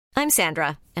I'm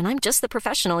Sandra, and I'm just the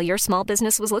professional your small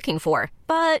business was looking for.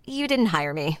 But you didn't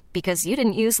hire me because you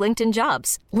didn't use LinkedIn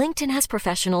Jobs. LinkedIn has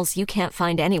professionals you can't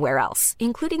find anywhere else,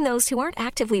 including those who aren't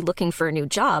actively looking for a new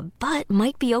job, but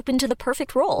might be open to the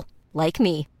perfect role, like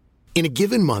me. In a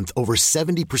given month, over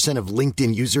 70% of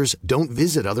LinkedIn users don't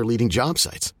visit other leading job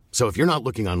sites. So if you're not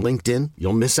looking on LinkedIn,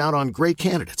 you'll miss out on great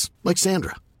candidates like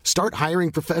Sandra. Start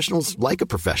hiring professionals like a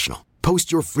professional.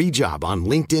 Post your free job on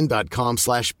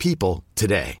linkedin.com/people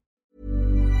today.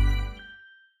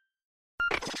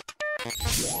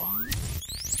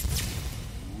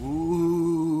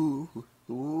 Ooh,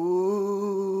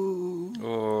 ooh,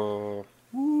 Oh,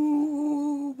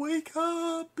 ooh, wake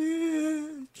up,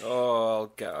 bitch.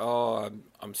 oh,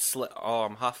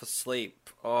 I'm half asleep.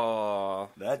 Oh,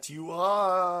 That you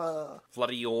are.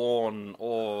 bloody yawn.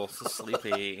 Oh, so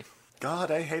sleepy. God,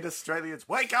 I hate Australians.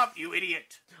 Wake up, you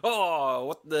idiot. Oh,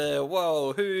 what the?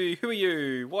 Whoa, who are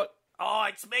you? What? Oh,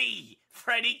 it's me,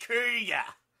 Freddy Krueger.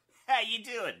 How you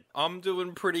doing? I'm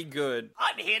doing pretty good.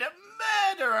 I'm here to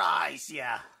murderize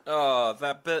ya. Oh,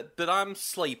 but I'm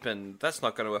sleeping. That's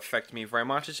not going to affect me very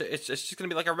much. It's just going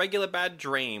to be like a regular bad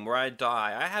dream where I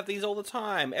die. I have these all the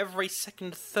time, every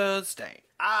second Thursday.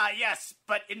 Yes,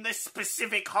 but in this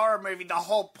specific horror movie, the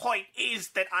whole point is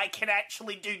that I can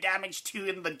actually do damage to you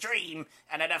in the dream,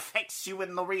 and it affects you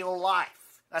in the real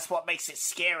life. That's what makes it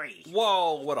scary.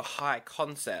 Whoa, what a high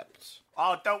concept.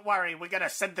 Oh, don't worry, we're gonna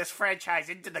send this franchise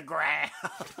into the ground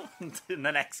in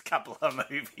the next couple of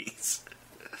movies.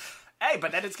 Hey,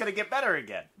 but then it's gonna get better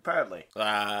again, apparently.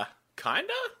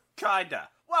 Kinda? Kinda.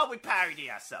 Well, we parody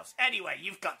ourselves. Anyway,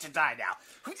 you've got to die now.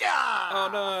 Oh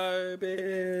no,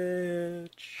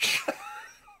 bitch.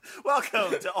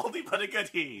 Welcome to Oldie But a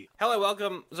Goodie. Hello,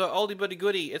 welcome to Oldie But a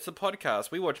Goodie. It's a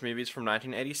podcast. We watch movies from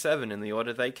 1987 in the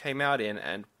order they came out in,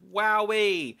 and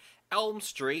wowee, Elm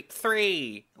Street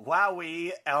 3.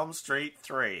 Wowee, Elm Street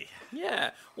 3.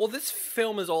 Yeah, well, this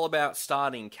film is all about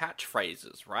starting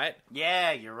catchphrases, right?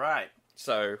 Yeah, you're right.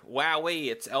 So,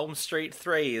 wowee, it's Elm Street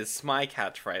 3 is my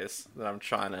catchphrase that I'm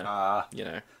trying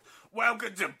to,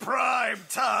 Welcome to prime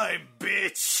time,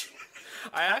 bitch.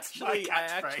 I my actually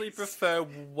catchphrase. prefer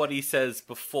what he says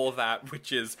before that,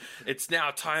 which is, it's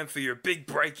now time for your big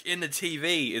break in the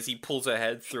TV, as he pulls her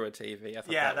head through a TV. I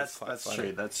thought Yeah, that was quite that's funny.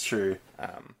 true. That's true.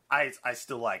 I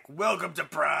still like welcome to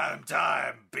prime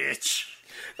time, bitch.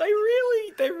 They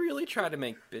really try to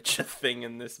make bitch a thing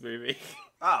in this movie.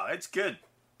 Oh, it's good.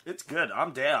 It's good.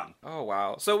 I'm down. Oh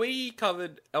wow! So we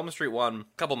covered Elm Street 1 a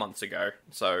couple months ago.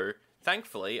 So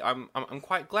thankfully, I'm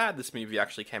quite glad this movie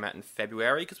actually came out in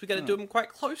February because we got to do them quite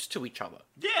close to each other.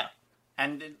 Yeah.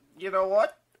 And you know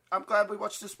what? I'm glad we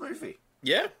watched this movie.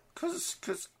 Yeah.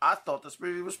 Because I thought this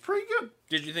movie was pretty good.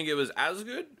 Did you think it was as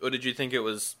good, or did you think it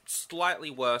was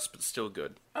slightly worse but still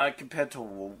good? Compared to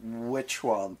which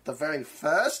one? The very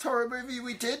first horror movie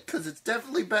we did? Because it's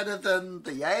definitely better than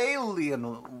the Alien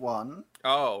one.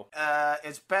 Oh.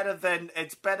 It's better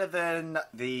than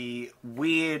the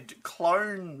weird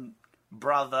clone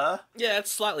brother. Yeah,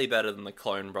 it's slightly better than the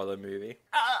Clone Brother movie.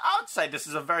 I would say this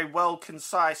is a very well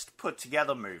concise, put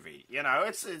together movie. You know,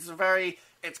 it's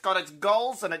got its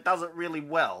goals and it does it really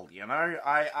well. You know,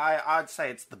 I'd say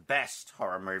it's the best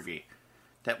horror movie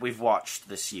that we've watched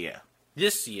this year.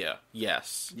 This year,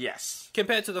 yes. Yes.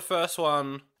 Compared to the first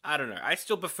one, I don't know. I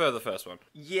still prefer the first one.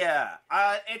 Yeah.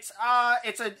 It's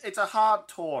a hard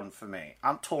torn for me.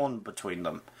 I'm torn between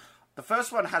them. The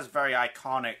first one has very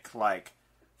iconic, like,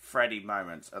 Freddy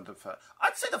moments. And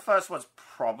I'd say the first one's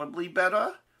probably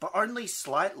better, but only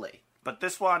slightly. But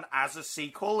this one, as a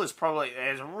sequel, is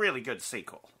a really good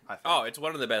sequel, I think. Oh, it's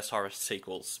one of the best horror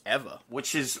sequels ever.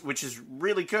 Which is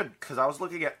really good, because I was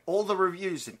looking at all the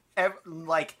reviews, and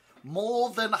more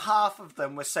than half of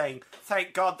them were saying,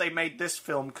 thank God they made this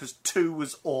film, because 2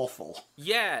 was awful.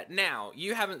 Yeah, now,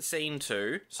 you haven't seen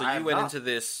 2, so I you have went not. into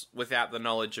this without the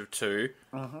knowledge of 2,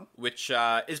 which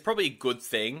is probably a good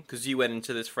thing, because you went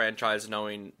into this franchise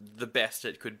knowing the best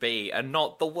it could be, and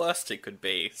not the worst it could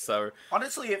be, so...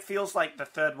 Honestly, it feels like the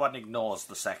third one ignores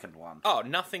the second one. Oh,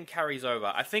 nothing carries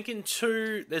over. I think in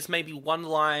 2, there's maybe one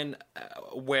line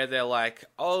where they're like,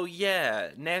 oh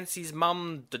yeah, Nancy's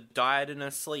mum died in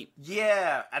her sleep.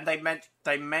 Yeah, and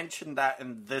they mentioned that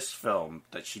in this film,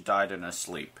 that she died in her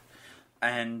sleep.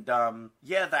 And,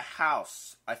 the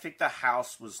house. I think the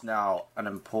house was now an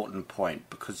important point,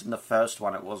 because in the first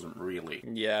one it wasn't really.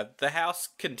 Yeah, the house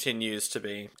continues to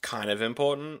be kind of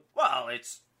important. Well,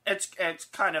 it's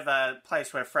kind of a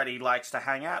place where Freddy likes to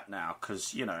hang out now,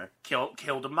 because, you know,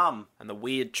 killed a mum. And the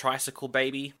weird tricycle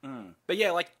baby. But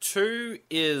yeah, like, 2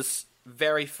 is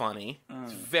very funny.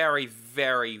 It's very,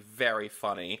 very, very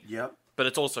funny. Yep. but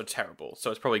it's also terrible,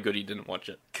 so it's probably good he didn't watch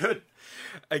it. Good.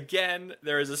 Again,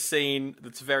 there is a scene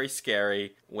that's very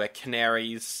scary where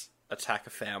canaries attack a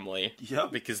family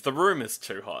Yep. because the room is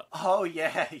too hot. Oh,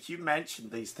 yeah, you mentioned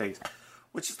these things.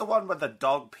 Which is the one where the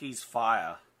dog pees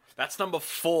fire. That's number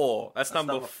 4. That's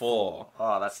number 4.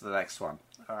 Oh, that's the next one.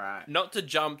 All right. Not to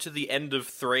jump to the end of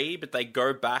 3, but they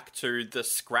go back to the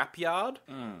scrapyard,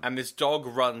 and this dog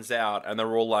runs out, and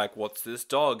they're all like, what's this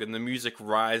dog? And the music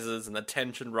rises, and the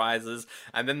tension rises,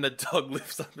 and then the dog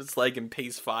lifts up its leg and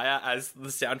pees fire as the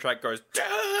soundtrack goes,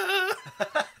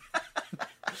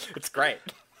 It's great.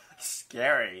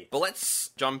 Scary. But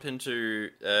let's jump into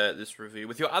this review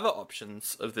with your other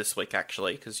options of this week,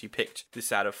 actually, because you picked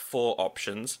this out of 4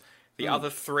 options. The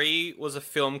other 3 was a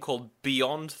film called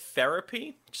Beyond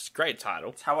Therapy, which is a great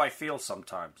title. It's how I feel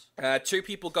sometimes. 2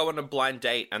 people go on a blind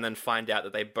date and then find out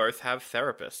that they both have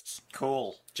therapists.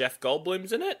 Cool. Jeff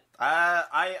Goldblum's in it.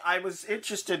 I was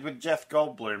interested with Jeff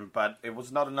Goldblum, but it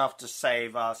was not enough to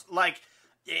save us. Like,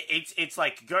 it's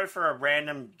like go for a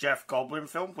random Jeff Goldblum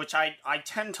film, which I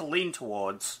tend to lean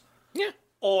towards. Yeah.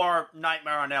 Or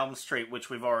Nightmare on Elm Street,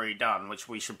 which we've already done, which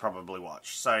we should probably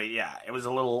watch. So yeah, it was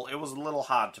a little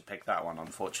hard to pick that one,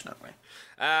 unfortunately.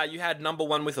 You had number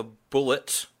 1 with a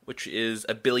Bullet, which is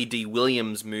a Billy D.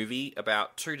 Williams movie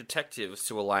about 2 detectives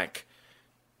who are like,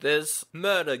 there's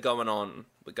murder going on,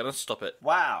 we're gonna stop it.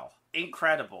 Wow,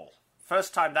 incredible.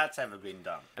 First time that's ever been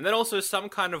done. And then also Some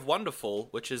Kind of Wonderful,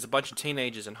 which is a bunch of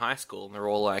teenagers in high school, and they're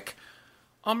all like,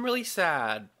 I'm really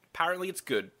sad. Apparently it's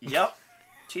good. Yep.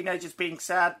 Teenagers being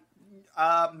sad,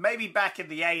 maybe back in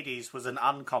the 80s was an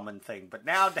uncommon thing, but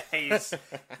nowadays,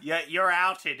 you're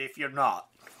outed if you're not.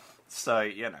 So,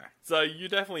 you know. So you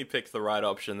definitely picked the right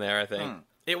option there, I think.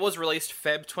 It was released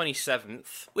Feb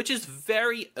 27th, which is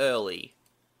very early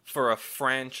for a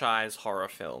franchise horror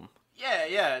film.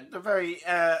 Yeah, the very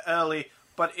early,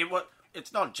 but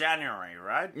it's not January,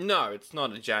 right? No, it's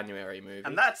not a January movie.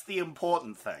 And that's the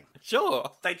important thing.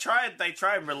 Sure. They try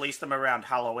and release them around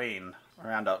Halloween,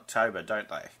 around October, don't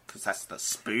they? Because that's the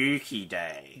spooky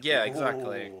day. Yeah,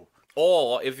 exactly. Ooh.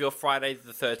 Or if you're Friday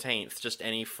the 13th, just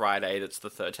any Friday that's the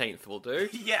 13th will do.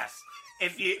 Yes.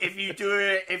 If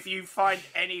you find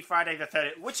any Friday the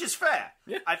 13th, which is fair.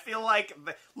 Yeah. I feel like,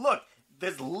 look,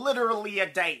 there's literally a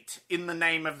date in the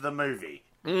name of the movie.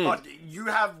 But you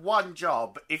have one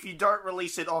job. If you don't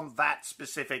release it on that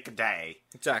specific day,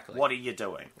 Exactly. what are you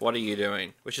doing? What are you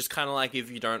doing? Which is kind of like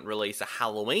if you don't release a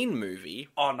Halloween movie.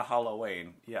 On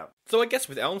Halloween, yeah. So I guess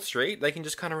with Elm Street, they can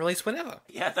just kind of release whenever.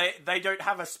 Yeah, they don't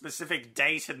have a specific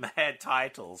date in their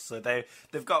titles, so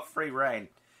they've got free reign.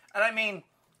 And I mean,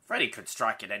 Freddy could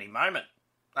strike at any moment.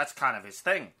 That's kind of his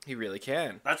thing. He really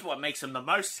can. That's what makes him the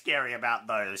most scary about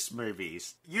those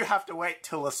movies. You have to wait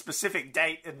till a specific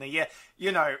date in the year.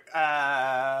 You know,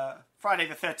 Friday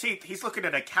the 13th, he's looking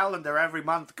at a calendar every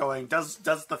month going, does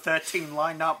the 13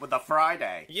 line up with a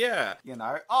Friday? Yeah. You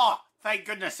know, oh, thank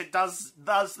goodness it does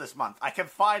this month. I can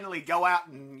finally go out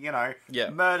and, you know,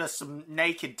 murder some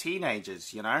naked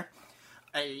teenagers, you know?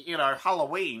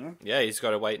 Halloween. Yeah, he's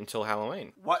got to wait until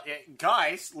Halloween. What,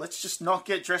 guys, let's just not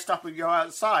get dressed up and go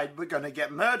outside. We're going to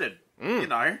get murdered. You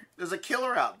know, there's a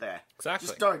killer out there. Exactly.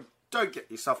 Just don't get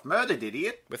yourself murdered,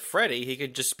 idiot. With Freddy, he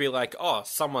could just be like, oh,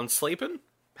 someone's sleeping?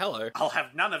 Hello. I'll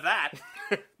have none of that.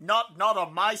 not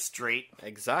on my street.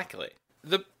 Exactly.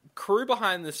 The crew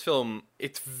behind this film,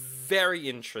 it's very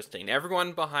interesting.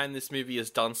 Everyone behind this movie has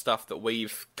done stuff that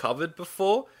we've covered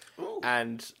before. Ooh.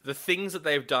 And the things that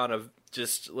they've done are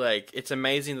just, like, it's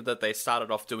amazing that they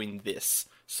started off doing this.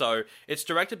 So, it's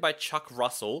directed by Chuck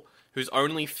Russell, whose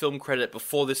only film credit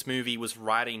before this movie was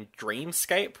writing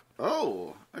Dreamscape.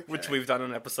 Oh, okay. Which we've done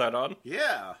an episode on.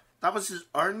 Yeah, that was his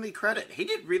only credit. He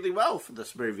did really well for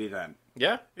this movie then.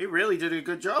 Yeah. He really did a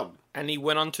good job. And he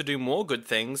went on to do more good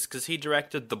things, because he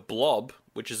directed The Blob,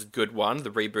 which is a good one, the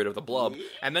reboot of The Blob. Yeah.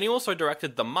 And then he also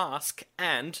directed The Mask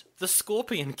and The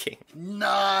Scorpion King.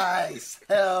 Nice!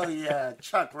 Hell yeah,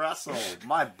 Chuck Russell,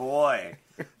 my boy.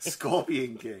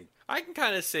 Scorpion King. I can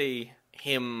kind of see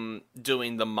him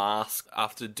doing The Mask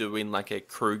after doing like a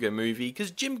Krueger movie,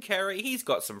 because Jim Carrey, he's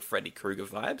got some Freddy Krueger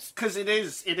vibes. Because it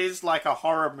is like a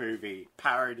horror movie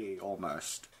parody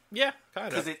almost. Yeah,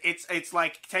 kind of. Because it's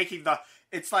like taking the...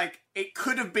 It's like, it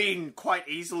could have been quite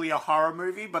easily a horror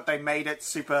movie, but they made it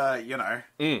super, you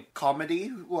know,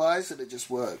 comedy-wise, and it just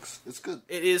works. It's good.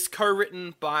 It is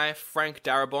co-written by Frank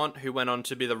Darabont, who went on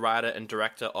to be the writer and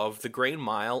director of The Green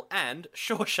Mile and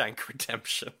Shawshank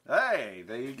Redemption. Hey,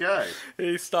 there you go.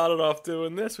 He started off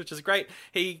doing this, which is great.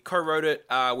 He co-wrote it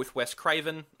with Wes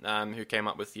Craven, who came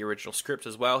up with the original script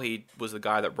as well. He was the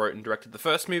guy that wrote and directed the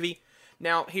first movie.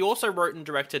 Now, he also wrote and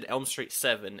directed Elm Street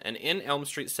 7, and in Elm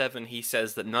Street 7 he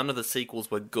says that none of the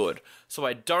sequels were good. So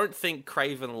I don't think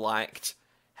Craven liked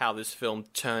how this film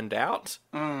turned out,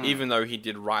 even though he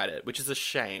did write it, which is a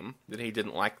shame that he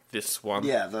didn't like this one.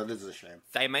 Yeah, that is a shame.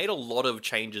 They made a lot of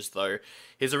changes, though.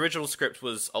 His original script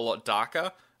was a lot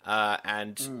darker,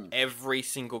 and every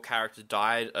single character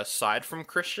died aside from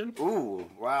Christian. Ooh,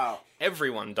 wow.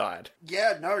 Everyone died.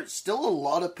 Yeah, no, still a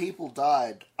lot of people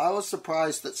died. I was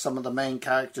surprised that some of the main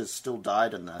characters still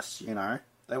died in this, you know?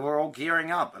 They were all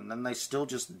gearing up, and then they still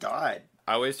just died.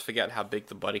 I always forget how big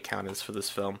the body count is for this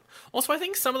film. Also, I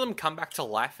think some of them come back to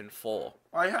life in 4.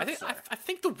 I think so. I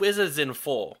think the Wizard's in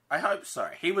 4. I hope so.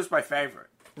 He was my favourite.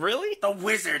 Really? The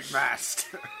Wizard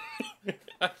Master.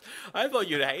 I thought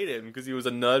you'd hate him because he was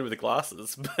a nerd with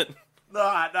glasses, but...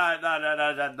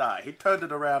 No. He turned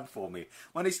it around for me.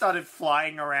 When he started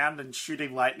flying around and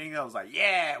shooting lightning, I was like,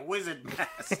 yeah, Wizard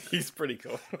Master. He's pretty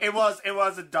cool. It was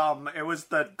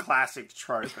the classic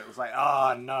trope. It was like,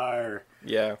 oh no.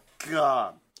 Yeah.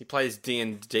 God. He plays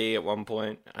D&D at one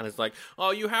point, and it's like,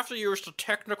 oh, you have to use the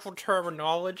technical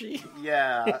terminology.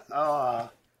 Yeah.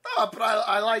 But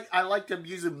I liked him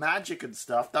using magic and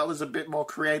stuff. That was a bit more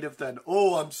creative than,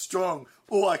 oh, I'm strong.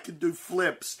 Oh, I can do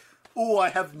flips. Oh, I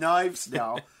have knives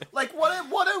now. Like, what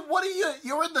are you?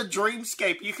 You're in the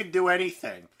dreamscape. You can do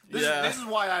anything. This is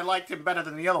why I liked him better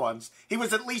than the other ones. He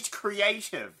was at least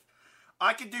creative.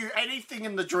 I could do anything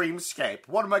in the dreamscape.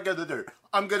 What am I going to do?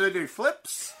 I'm going to do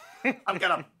flips. I'm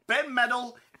going to bend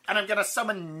metal. And I'm going to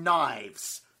summon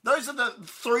knives. Those are the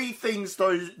 3 things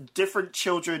those different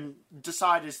children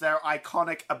decide is their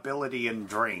iconic ability in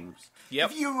dreams.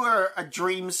 Yep. If you were a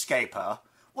dreamscaper,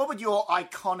 what would your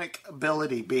iconic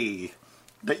ability be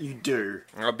that you do?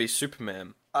 I'll be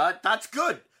Superman. That's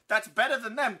good. That's better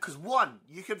than them, because 1,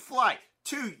 you can fly.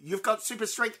 2, you've got super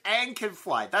strength and can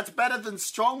fly. That's better than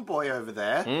Strong Boy over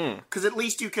there, because at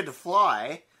least you can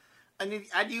fly. And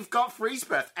you've got freeze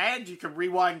breath, and you can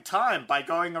rewind time by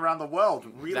going around the world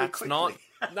really quickly.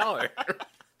 No.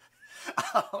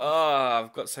 Oh,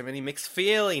 I've got so many mixed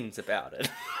feelings about it.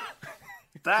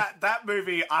 That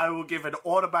movie, I will give an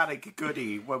automatic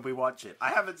goodie when we watch it. I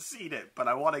haven't seen it, but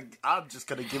I'm just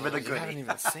going to give it a goodie. I haven't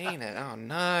even seen it. Oh,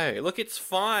 no. Look, it's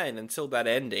fine until that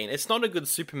ending. It's not a good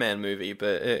Superman movie,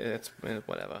 but it's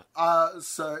whatever.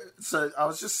 So I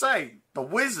was just saying, the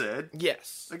wizard...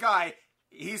 Yes. The guy,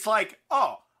 he's like,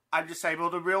 oh, I'm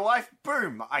disabled in real life.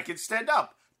 Boom, I can stand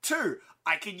up. 2,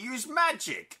 I can use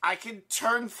magic. I can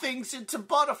turn things into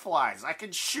butterflies. I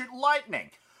can shoot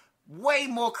lightning. Way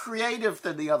more creative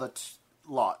than the other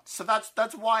lot. So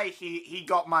that's why he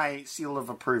got my seal of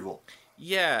approval.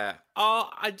 Yeah.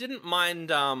 I didn't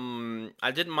mind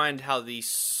how the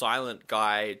silent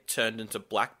guy turned into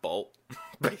Black Bolt,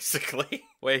 basically.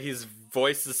 Where his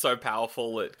voice is so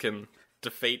powerful it can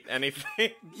defeat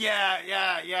anything. Yeah.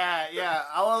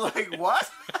 I was like, what?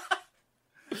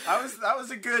 That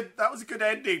was a good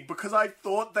ending, because I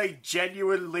thought they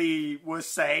genuinely were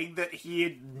saying that he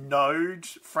had knowed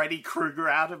Freddy Krueger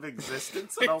out of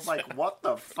existence, and I was like, what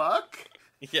the fuck?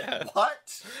 Yeah.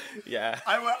 What? Yeah.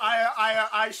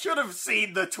 I should have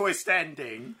seen the twist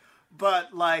ending,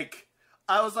 but like,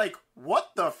 I was like, what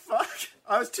the fuck?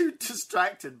 I was too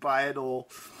distracted by it all.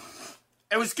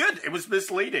 It was good. It was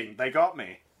misleading. They got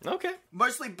me. Okay.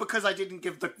 Mostly because I didn't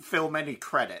give the film any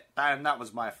credit, and that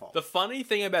was my fault. The funny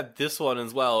thing about this one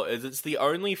as well is it's the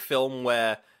only film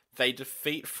where they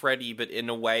defeat Freddy, but in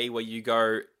a way where you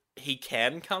go, he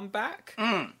can come back.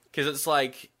 Because it's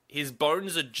like, his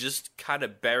bones are just kind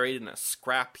of buried in a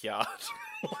scrapyard.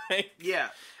 Yeah.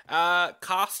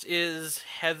 Cast is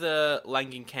Heather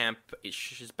Langenkamp.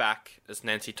 She's back as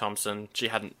Nancy Thompson. She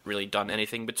hadn't really done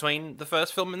anything between the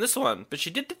first film and this one, but she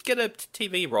did get a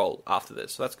TV role after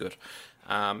this, so that's good.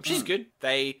 She's good.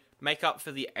 They make up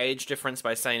for the age difference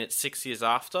by saying it's 6 years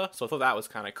after, so I thought that was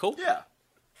kind of cool. Yeah.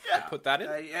 They put that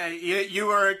in. You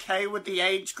were okay with the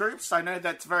age groups? I know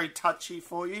that's very touchy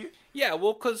for you. Yeah,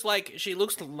 well, because, like, she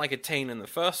looks like a teen in the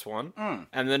first one,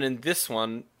 and then in this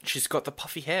one, she's got the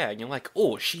puffy hair, and you're like,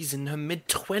 oh, she's in her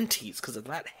mid-20s because of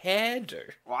that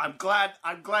hairdo. Well, I'm glad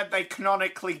they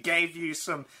canonically gave you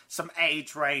some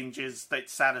age ranges that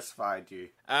satisfied you.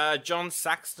 John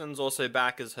Saxton's also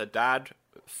back as her dad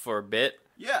for a bit.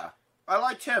 Yeah. I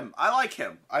like him.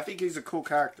 I think he's a cool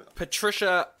character.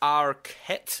 Patricia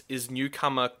Arquette is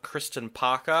newcomer Kristen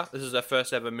Parker. This is her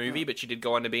first ever movie, but she did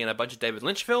go on to be in a bunch of David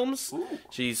Lynch films. Ooh.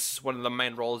 She's one of the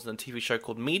main roles in a TV show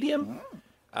called Medium.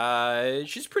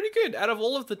 She's pretty good. Out of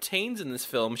all of the teens in this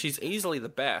film, she's easily the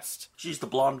best. She's the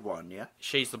blonde one, yeah?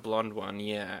 She's the blonde one,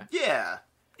 yeah. Yeah.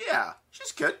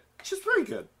 She's good. She's very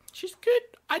good. She's good.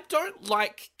 I don't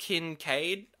like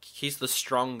Kincaid. He's the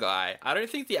strong guy. I don't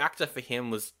think the actor for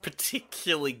him was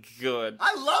particularly good.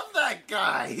 I love that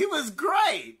guy. He was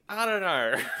great. I don't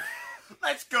know.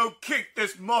 Let's go kick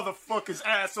this motherfucker's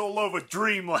ass all over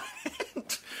Dreamland.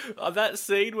 That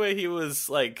scene where he was,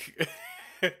 like,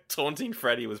 taunting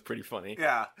Freddy was pretty funny.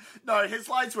 Yeah. No, his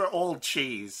lines were all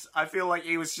cheese. I feel like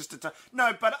he was just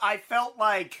No, but I felt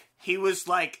like he was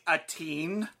like a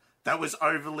teen that was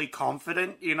overly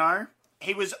confident, you know?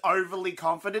 He was overly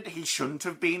confident. He shouldn't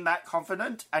have been that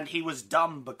confident, and he was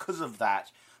dumb because of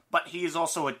that. But he is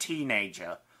also a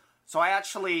teenager. So I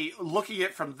actually, looking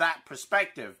at it from that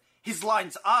perspective, his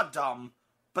lines are dumb,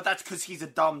 but that's because he's a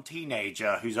dumb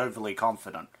teenager who's overly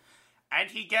confident. And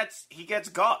he gets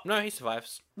got. No, he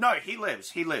survives. No, he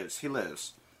lives.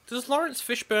 Does Lawrence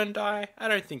Fishburne die? I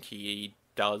don't think he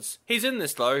does. He's in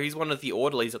this, though. He's one of the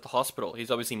orderlies at the hospital. He's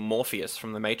obviously Morpheus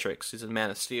from The Matrix. He's in Man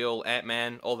of Steel,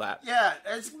 Ant-Man, all that. Yeah,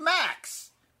 it's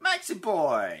Max. Maxie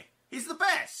boy. He's the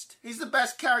best. He's the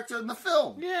best character in the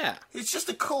film. Yeah. He's just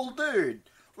a cool dude.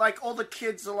 Like, all the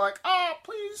kids are like, oh,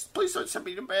 please don't send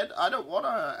me to bed. I don't want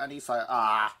to. And he's like,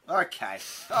 okay.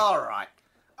 All right.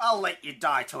 I'll let you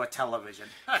die to a television.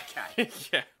 Okay.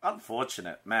 Yeah.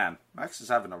 Unfortunate, man. Max is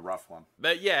having a rough one.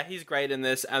 But yeah, he's great in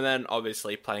this. And then,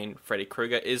 obviously, playing Freddy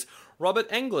Krueger is Robert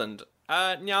Englund.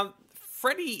 Now,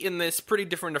 Freddy in this, pretty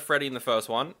different to Freddy in the first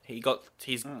one. He's got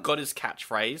his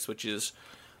catchphrase, which is,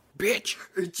 bitch.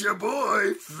 It's your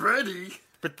boy, Freddy.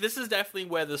 But this is definitely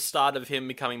where the start of him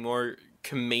becoming more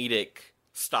comedic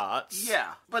starts.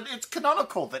 Yeah, but it's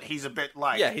canonical that he's a bit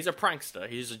like... Yeah, he's a prankster.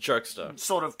 He's a jokester.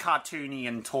 Sort of cartoony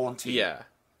and taunty. Yeah.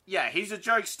 Yeah, he's a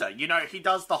jokester. You know, he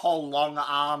does the whole long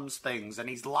arms things, and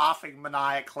he's laughing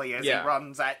maniacally as he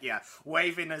runs at you,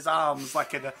 waving his arms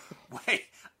like an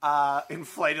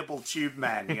inflatable tube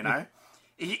man, you know?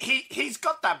 He's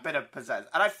got that bit of pizzazz.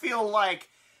 And I feel like,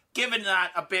 given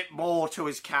that a bit more to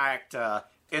his character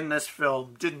in this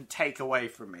film didn't take away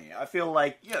from me. I feel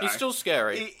like, you know, he's still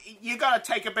scary. You gotta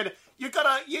take a bit of... You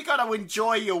gotta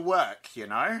enjoy your work, you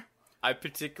know? I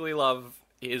particularly love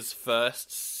his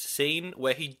first scene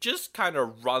where he just kind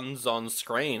of runs on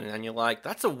screen, and you're like,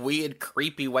 that's a weird,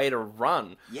 creepy way to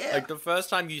run. Yeah. Like, the first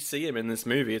time you see him in this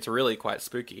movie, it's really quite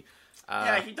spooky.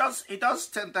 Yeah, he does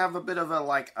tend to have a bit of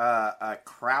a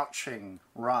crouching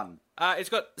run. It's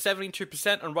got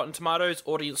 72% on Rotten Tomatoes,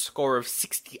 audience score of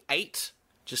 68.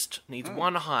 Just needs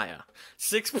one higher.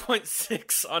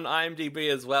 6.6 on IMDb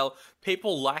as well.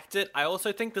 People liked it. I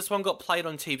also think this one got played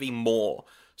on TV more.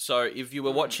 So if you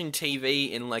were watching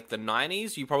TV in like the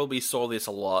 90s, you probably saw this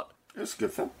a lot. It's a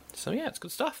good film. So yeah, it's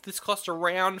good stuff. This cost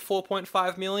around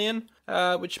 $4.5 million,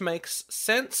 which makes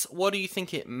sense. What do you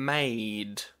think it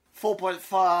made?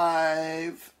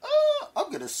 4.5. I'm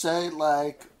going to say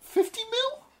like 50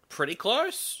 mil? Pretty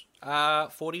close.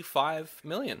 45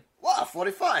 million. Wow,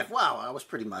 45. Wow, I was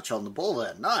pretty much on the ball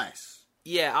there. Nice.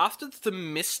 Yeah, after the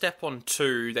misstep on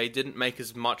 2, they didn't make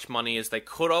as much money as they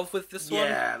could have with this one.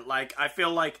 Yeah, like, I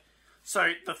feel like...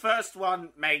 So, the first one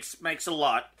makes a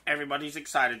lot. Everybody's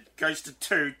excited. Goes to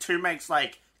 2. 2 makes,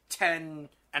 like, 10,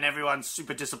 and everyone's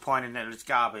super disappointed that it's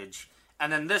garbage.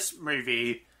 And then this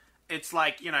movie, it's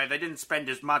like, you know, they didn't spend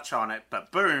as much on it,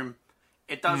 but boom,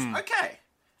 it does okay.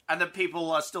 And then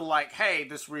people are still like, hey,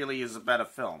 this really is a better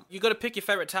film. You got to pick your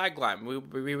favorite tagline.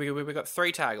 We got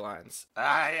 3 taglines.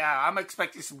 Yeah, I'm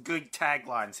expecting some good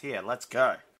taglines here. Let's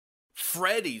go.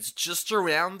 Freddy's just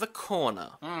around the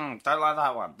corner. Don't like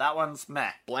that one. That one's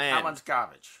meh. Bland. That one's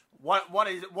garbage. What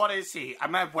is he?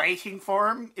 Am I waiting for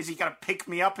him? Is he gonna pick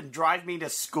me up and drive me to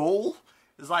school?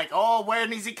 It's like, oh,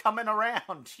 when is he coming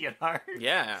around? You know?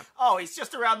 Yeah. Oh, he's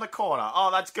just around the corner. Oh,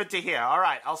 that's good to hear. All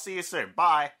right, I'll see you soon.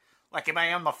 Bye. Like, am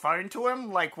I on the phone to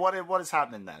him? Like, what is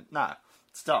happening then? No,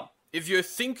 it's dumb. If you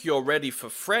think you're ready for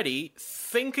Freddy,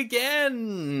 think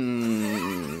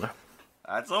again.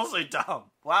 That's also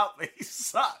dumb. Wow, these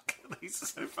suck. These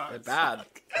so far They're bad.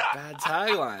 Bad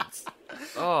taglines.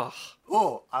 Oh.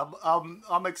 Oh,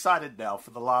 I'm excited now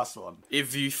for the last one.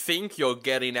 If you think you're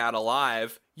getting out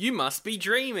alive, you must be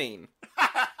dreaming.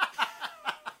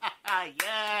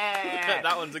 Yeah!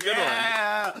 That one's a good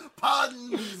one.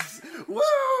 Puns!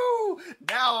 Woo!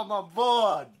 Now I'm on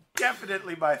board.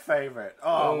 Definitely my favorite.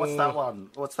 Oh, what's that one?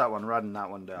 What's that one? Writing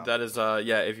that one down. That is,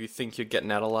 if you think you're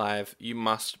getting out alive, you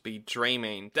must be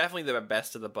dreaming. Definitely the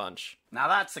best of the bunch. Now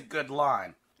that's a good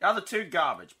line. The other two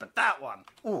garbage, but that one,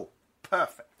 ooh,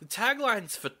 perfect. The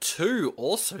taglines for 2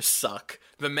 also suck.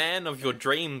 The man of your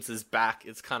dreams is back.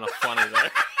 It's kind of funny, though.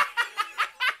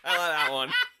 I like that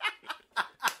one.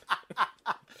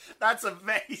 That's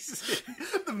amazing.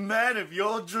 The man of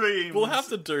your dreams. We'll have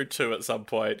to do 2 at some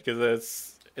point,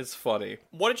 because is funny.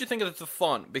 What did you think of the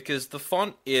font? Because the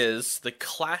font is the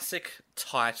classic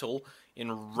title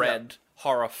in red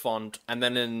horror font, and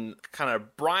then in kind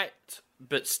of bright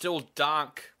but still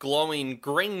dark, glowing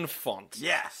green font.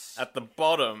 Yes. At the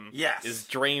bottom Yes. is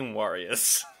Dream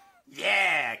Warriors.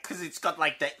 Yeah, because it's got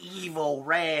like the evil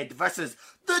red versus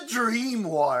the Dream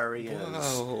Warriors.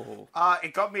 Oh.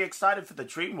 It got me excited for the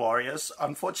Dream Warriors.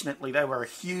 Unfortunately, they were a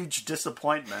huge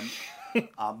disappointment.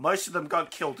 Most of them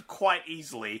got killed quite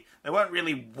easily. They weren't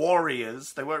really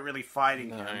warriors. They weren't really fighting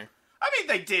him. I mean,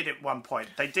 they did at one point.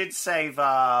 They did save,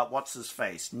 what's his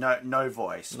face? No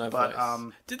voice. No but,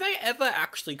 voice. Did they ever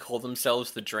actually call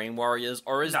themselves the Dream Warriors?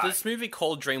 Or is this movie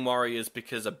called Dream Warriors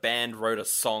because a band wrote a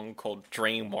song called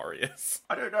Dream Warriors?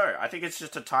 I don't know. I think it's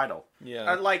just a title.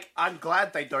 Yeah. And, I'm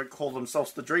glad they don't call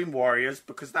themselves the Dream Warriors,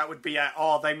 because that would be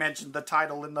they mentioned the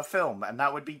title in the film, and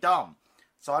that would be dumb.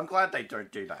 So I'm glad they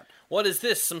don't do that. What is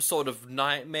this? Some sort of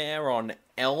Nightmare on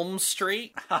Elm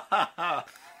Street?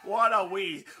 What are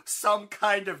we? Some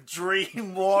kind of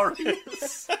Dream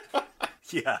Warriors?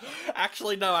 Yeah.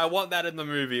 Actually, no, I want that in the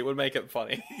movie. It would make it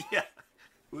funny. Yeah.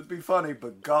 It would be funny,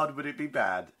 but God, would it be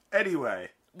bad. Anyway.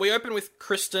 We open with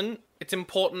Kristen. It's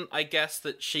important, I guess,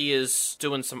 that she is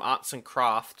doing some arts and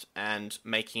craft and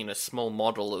making a small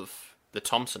model of the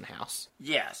Thompson house.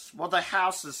 Yes. Well, the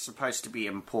house is supposed to be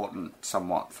important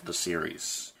somewhat for the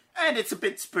series. And it's a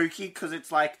bit spooky, because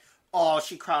it's like,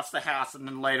 she crafts the house, and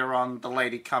then later on the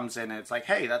lady comes in and it's like,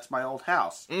 hey, that's my old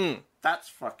house. That's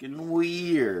fucking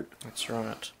weird. That's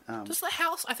right.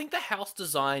 I think the house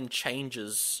design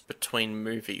changes between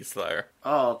movies, though.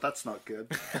 Oh, that's not good.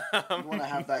 You want to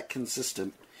have that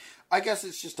consistent. I guess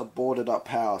it's just a boarded up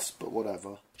house, but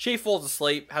whatever. She falls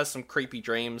asleep, has some creepy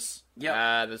dreams.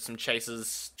 Yeah. There's some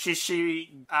chases. She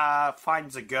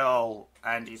finds a girl,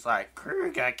 and he's like,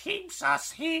 Kruger keeps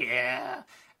us here.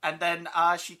 And then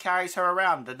she carries her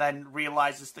around, and then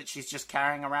realizes that she's just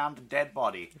carrying around a dead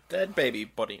body. Dead baby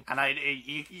body. And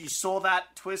you saw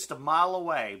that twist a mile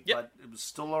away, Yep. but it was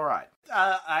still alright.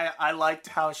 I liked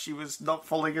how she was not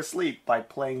falling asleep by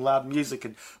playing loud music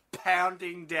and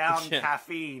pounding down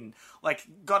caffeine. Like,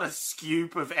 got a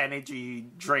scoop of energy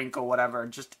drink or whatever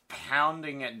and just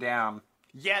pounding it down.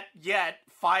 Yet,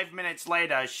 5 minutes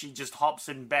later, she just hops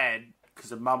in bed because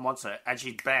her mum wants her, and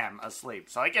she's, bam, asleep.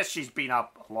 So I guess she's been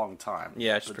up a long time.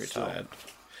 Yeah, she's pretty tired.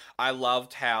 I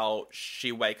loved how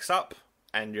she wakes up,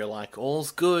 and you're like,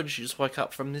 all's good, she just woke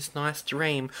up from this nice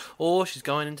dream. Or she's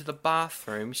going into the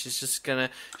bathroom, she's just gonna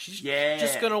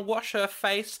wash her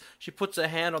face. She puts her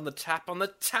hand on the tap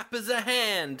is a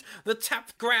hand! The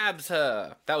tap grabs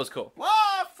her! That was cool.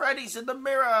 Whoa, Freddy's in the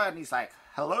mirror, and he's like,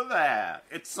 hello there,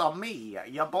 it's me,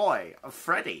 your boy,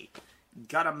 Freddy.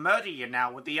 Gotta murder you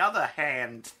now with the other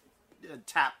hand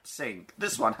tap sink.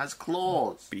 This one has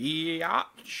claws.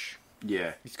 Biatch.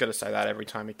 Yeah. He's gotta say that every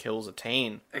time he kills a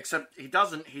teen. Except he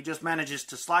doesn't. He just manages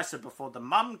to slice her before the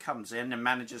mum comes in and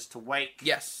manages to wake...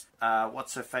 Yes.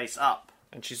 What's-her-face up.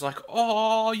 And she's like,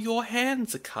 oh, your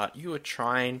hands are cut. You were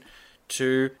trying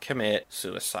to commit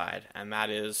suicide. And that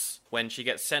is when she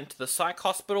gets sent to the psych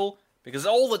hospital... Because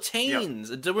all the teens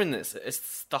are doing this.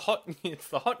 It's the hot new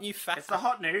fad. It's the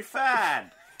hot new fad.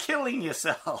 Killing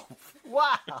yourself.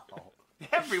 Wow.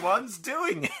 Everyone's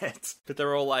doing it. But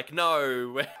they're all like,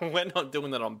 no, we're not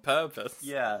doing that on purpose.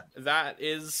 Yeah. That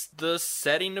is the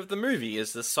setting of the movie,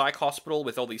 is the psych hospital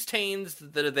with all these teens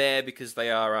that are there because they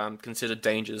are considered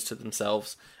dangers to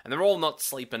themselves. And they're all not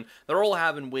sleeping. They're all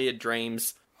having weird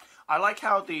dreams. I like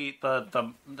how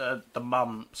the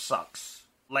mum sucks.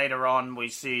 Later on, we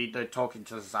see they're talking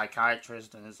to the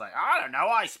psychiatrist, and it's like, I don't know,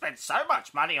 I spent so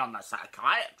much money on the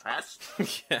psychiatrist.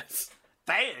 Yes.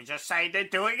 They just say they're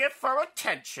doing it for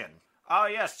attention. Oh,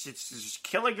 yes, it's just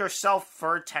killing herself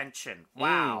for attention.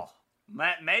 Wow.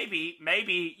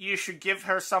 Maybe you should give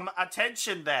her some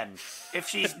attention then, if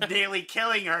she's nearly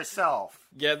killing herself.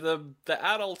 Yeah, the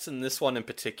adults in this one in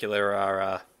particular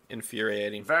are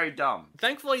infuriating. Very dumb.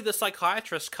 Thankfully, the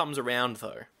psychiatrist comes around,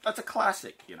 though. That's a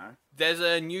classic, you know. There's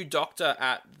a new doctor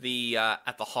at the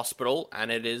hospital, and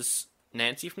it is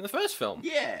Nancy from the first film.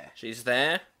 Yeah. She's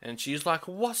there, and she's like,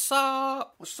 what's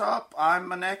up? What's up?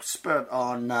 I'm an expert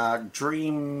on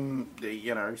dream,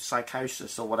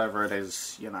 psychosis or whatever it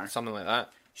is, Something like that.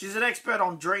 She's an expert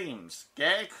on dreams,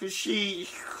 yeah? Because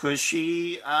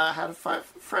she had a fight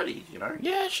for Freddy,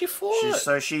 Yeah, she fought it.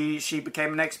 So she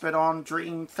became an expert on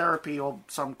dream therapy or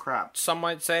some crap. Some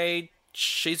might say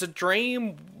she's a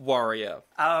dream warrior.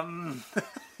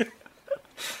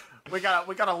 We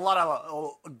got a lot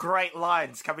of great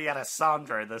lines coming out of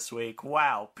Sandra this week.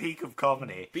 Wow, peak of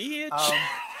comedy. Bitch.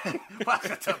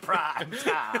 Welcome to prime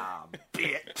time,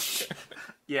 bitch.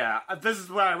 Yeah, this is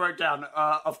where I wrote down,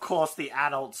 of course the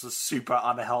adults are super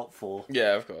unhelpful.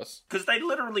 Yeah, of course. Because they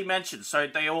literally mentioned, so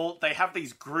they have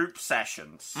these group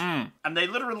sessions, and they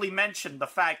literally mentioned the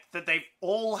fact that they've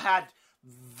all had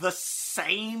the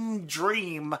same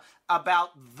dream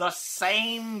about the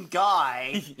same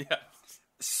guy Yeah.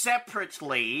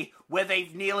 separately, where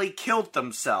they've nearly killed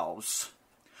themselves.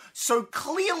 So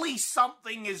clearly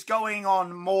something is going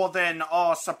on more than,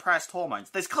 suppressed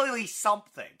hormones. There's clearly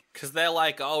something. Because they're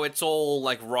like, oh, it's all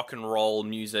like rock and roll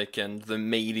music and the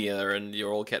media, and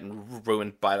you're all getting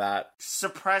ruined by that.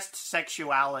 Suppressed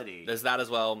sexuality. There's that as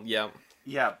well, yeah.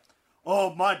 Yeah.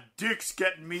 Oh, my dick's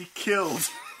getting me killed.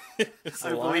 I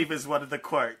believe is one of the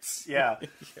quotes. Yeah.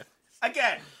 Yeah.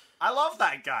 Again, I love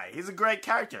that guy. He's a great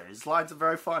character. His lines are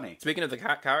very funny. Speaking of the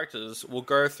characters, we'll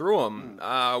go through them.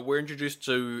 We're introduced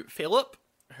to Philip,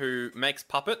 who makes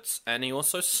puppets, and he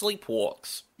also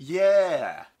sleepwalks.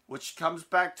 Yeah. Which comes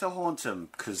back to haunt him,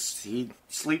 because he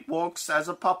sleepwalks as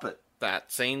a puppet. That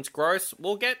scene's gross.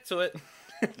 We'll get to it.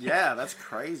 Yeah, that's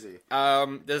crazy.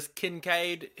 There's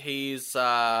Kincaid. He's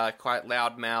quite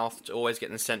loud-mouthed, always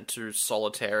getting sent to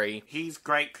solitary. He's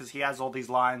great because he has all these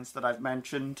lines that I've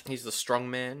mentioned. He's the strong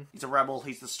man. He's a rebel.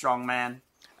 He's the strong man.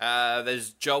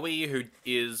 There's Joey, who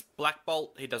is Black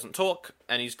Bolt. He doesn't talk,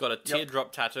 and he's got a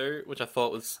teardrop tattoo, which I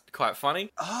thought was quite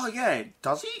funny. Oh, yeah.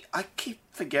 Does he? I keep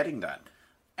forgetting that.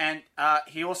 And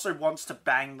he also wants to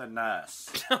bang the nurse.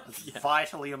 It's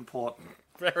vitally important.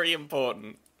 Very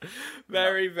important.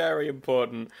 Very, very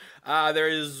important. There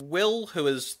is Will, who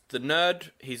is the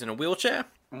nerd. He's in a wheelchair.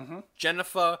 Mm-hmm.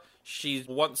 Jennifer, she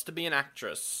wants to be an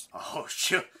actress. Oh,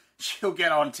 she'll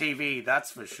get on TV, that's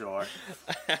for sure.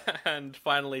 And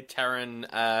finally,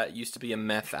 Taryn used to be a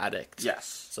meth addict.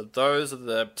 Yes. So those are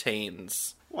the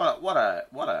teens. What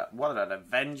an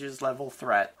Avengers level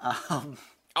threat.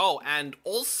 Oh, and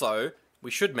also, we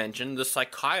should mention the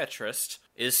psychiatrist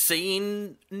is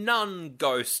seeing nun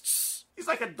ghosts. He's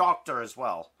like a doctor as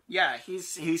well. Yeah, he's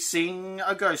seeing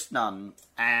a ghost nun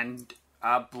and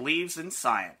believes in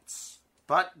science.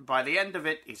 But by the end of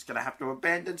it, he's going to have to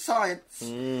abandon science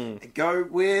and go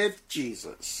with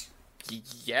Jesus.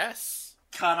 Yes.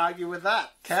 Can't argue with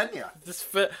that, can you?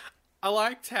 I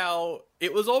liked how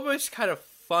it was almost kind of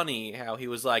funny how he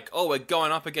was like, oh, we're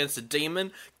going up against a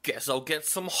demon. Guess I'll get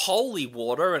some holy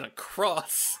water and a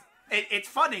cross. It's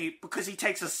funny because he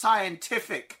takes a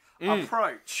scientific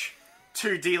approach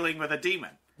to dealing with a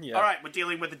demon. Yeah. All right, we're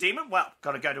dealing with a demon. Well,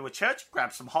 got to go to a church,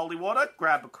 grab some holy water,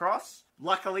 grab a cross.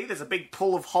 Luckily, there's a big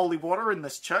pool of holy water in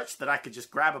this church that I could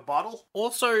just grab a bottle.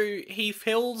 Also, he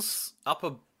fills up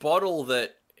a bottle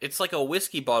that, it's like a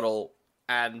whiskey bottle,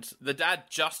 and the dad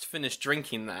just finished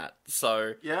drinking that.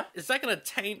 So, yeah, is that going to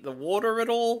taint the water at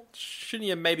all? Shouldn't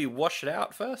you maybe wash it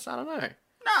out first? I don't know.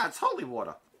 Nah, it's holy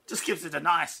water. Just gives it a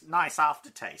nice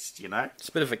aftertaste, you know? It's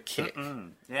a bit of a kick.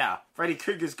 Yeah. Freddy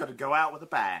Krueger's got to go out with a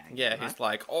bang. Yeah, he's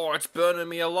like, oh, it's burning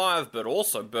me alive, but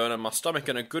also burning my stomach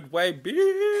in a good way,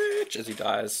 bitch, as he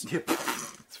dies. Yep.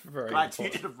 It's very Glad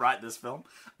important. you didn't write this film.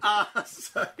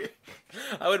 So...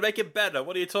 I would make it better.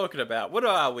 What are you talking about? What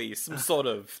are we? Some sort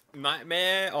of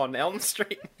Nightmare on Elm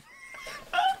Street?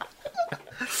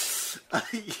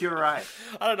 You're right.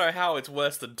 I don't know how it's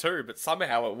worse than 2, but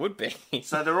somehow it would be.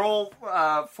 So they're all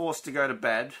forced to go to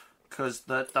bed because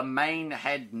the main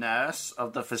head nurse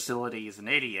of the facility is an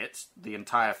idiot the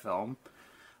entire film.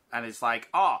 And it's like,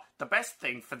 the best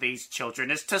thing for these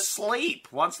children is to sleep.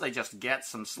 Once they just get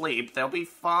some sleep, they'll be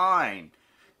fine.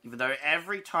 Even though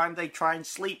every time they try and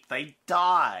sleep, they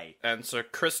die. And so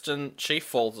Kristen, she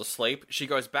falls asleep. She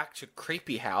goes back to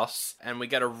Creepy House, and we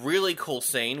get a really cool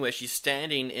scene where she's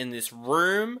standing in this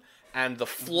room, and the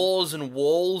floors and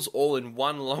walls, all in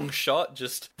one long shot,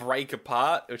 just break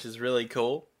apart, which is really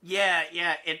cool. Yeah.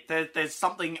 There's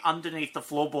something underneath the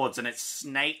floorboards, and it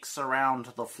snakes around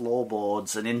the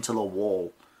floorboards and into the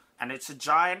wall. And it's a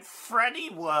giant Freddy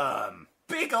worm.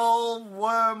 Big old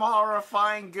worm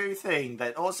horrifying goo thing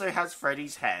that also has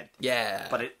Freddy's head. Yeah.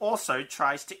 But it also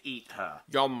tries to eat her.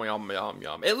 Yum, yum, yum,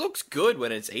 yum. It looks good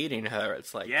when it's eating her.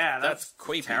 It's like, yeah, that's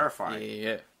creepy. Terrifying.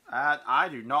 Yeah. I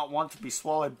do not want to be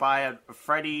swallowed by a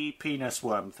Freddy penis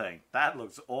worm thing. That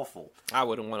looks awful. I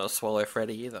wouldn't want to swallow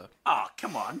Freddy either. Oh,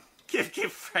 come on. Give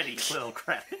Freddy a little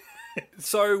credit.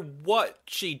 So what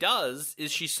she does is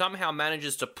she somehow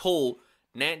manages to pull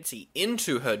Nancy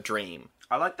into her dream.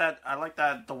 I like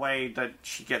that the way that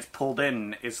she gets pulled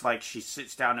in is like she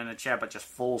sits down in a chair but just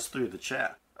falls through the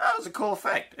chair. That was a cool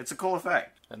effect. It's a cool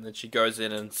effect. And then she goes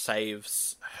in and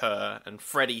saves her, and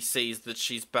Freddy sees that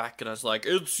she's back and is like,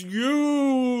 it's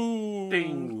you!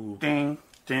 Ding, ding,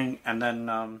 ding, and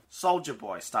then Soldier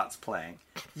Boy starts playing.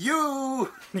 You!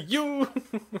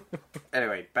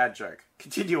 Anyway, bad joke.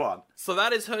 Continue on. So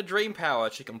that is her dream power.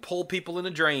 She can pull people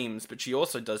into dreams, but she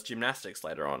also does gymnastics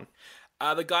later on.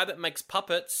 The guy that makes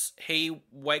puppets, he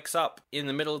wakes up in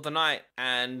the middle of the night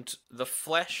and the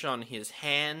flesh on his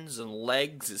hands and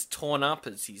legs is torn up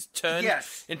as he's turned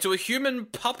into a human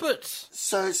puppet.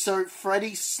 So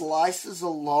Freddy slices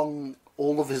along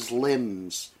all of his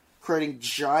limbs, creating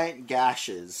giant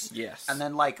gashes. Yes. And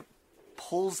then, like,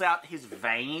 pulls out his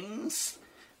veins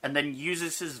and then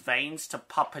uses his veins to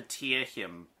puppeteer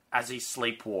him as he's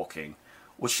sleepwalking.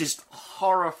 Which is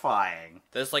horrifying.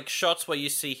 There's, like, shots where you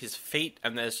see his feet,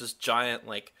 and there's just giant,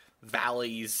 like,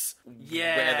 valleys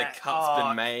where the cut's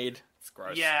been made. It's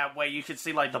gross. Yeah, where you can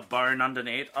see, like, the bone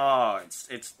underneath. Oh,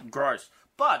 it's gross.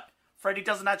 But Freddy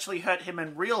doesn't actually hurt him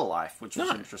in real life, which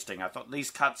was interesting. I thought these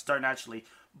cuts don't actually...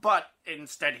 But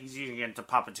instead he's using it to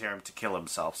puppeteer him to kill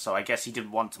himself, so I guess he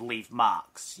didn't want to leave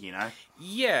marks, you know?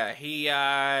 Yeah,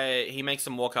 he makes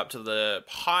him walk up to the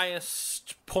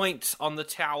highest point on the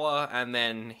tower, and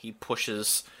then he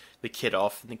pushes the kid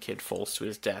off, and the kid falls to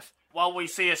his death. Well, we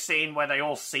see a scene where they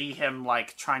all see him,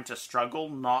 like, trying to struggle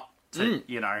not to,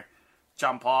 you know,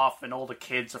 jump off, and all the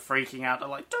kids are freaking out. They're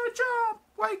like, don't jump!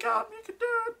 Wake up, you can do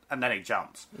it! And then he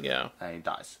jumps. Yeah. And he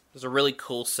dies. There's a really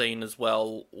cool scene as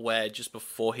well where just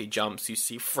before he jumps, you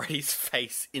see Freddy's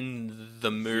face in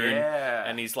the moon. Yeah.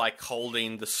 And he's like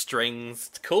holding the strings.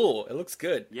 It's cool. It looks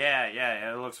good. Yeah,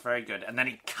 it looks very good. And then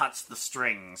he cuts the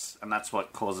strings, and that's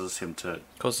what causes him to...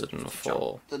 Causes him to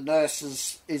fall. The nurse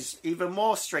is even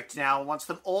more strict now and wants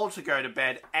them all to go to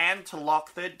bed and to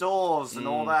lock their doors and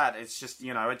all that. It's just,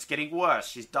 you know, it's getting worse.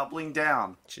 She's doubling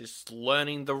down. She's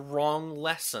learning the wrong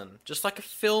lesson. Just like a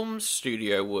film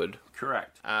studio would.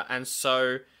 Correct. And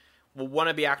so,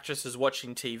 wannabe actress is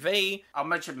watching TV. I'll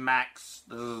mention Max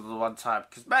the one time,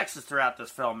 because Max is throughout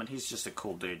this film, and he's just a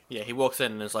cool dude. Yeah, he walks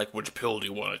in and is like, which pill do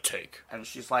you want to take? And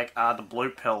she's like, the blue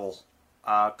pill,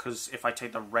 because if I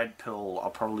take the red pill,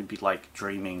 I'll probably be, like,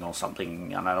 dreaming or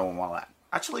something, and I don't want that.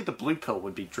 Actually, the blue pill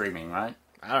would be dreaming, right?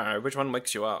 I don't know, which one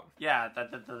wakes you up? Yeah,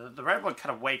 the red one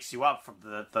kind of wakes you up from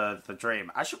the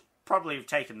dream. I should probably have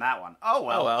taken that one. Oh,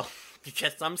 well.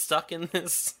 Guess I'm stuck in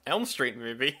this Elm Street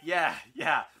movie. Yeah.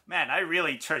 Man, I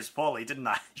really chose poorly, didn't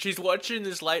I? She's watching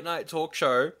this late night talk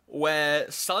show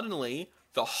where suddenly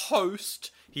the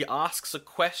host, he asks a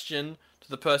question to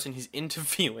the person he's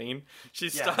interviewing. She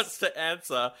starts to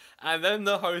answer, and then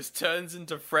the host turns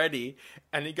into Freddy,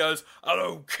 and he goes, I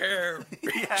don't care,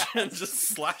 bitch, and just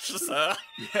slashes her.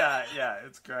 Yeah,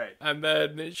 it's great. And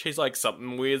then she's like,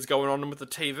 something weird's going on with the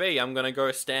TV. I'm gonna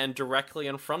go stand directly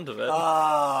in front of it.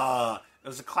 It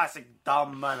was a classic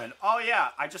dumb moment. Oh yeah,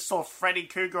 I just saw Freddy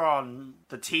Krueger on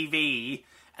the TV,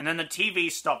 and then the TV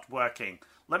stopped working.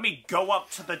 Let me go up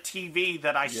to the TV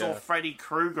that I saw Freddy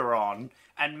Krueger on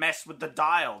and mess with the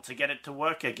dial to get it to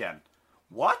work again.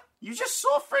 What? You just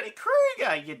saw Freddy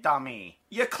Krueger, you dummy.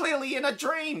 You're clearly in a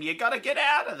dream. You gotta get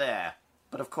out of there.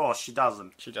 But of course, she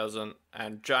doesn't. She doesn't.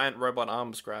 And giant robot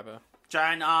arms grab her.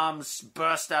 Giant arms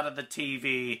burst out of the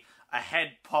TV. A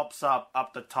head pops up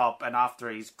the top, and after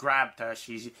he's grabbed her,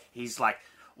 he's like,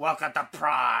 welcome to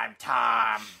prime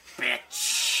time,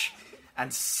 bitch.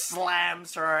 And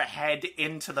slams her head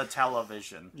into the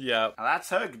television. Yep. And that's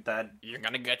her dead. You're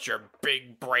gonna get your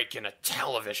big break in a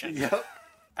television. Yep.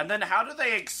 And then how do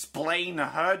they explain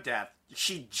her death?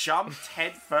 She jumped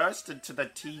head first into the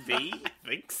TV?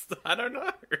 Thanks. I don't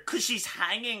know. Because she's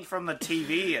hanging from the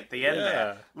TV at the end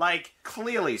there. Like,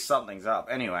 clearly something's up.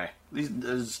 Anyway,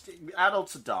 these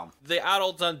adults are dumb. The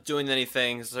adults aren't doing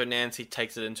anything, so Nancy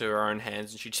takes it into her own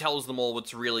hands and she tells them all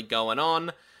what's really going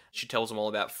on. She tells them all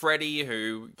about Freddy,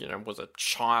 who, you know, was a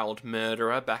child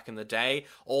murderer back in the day.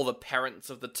 All the parents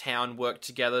of the town worked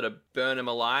together to burn him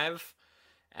alive.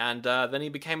 And then he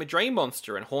became a dream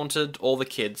monster and haunted all the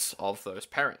kids of those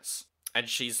parents. And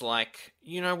she's like,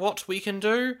 you know what we can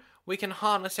do? We can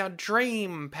harness our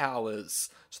dream powers.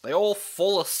 So they all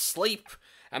fall asleep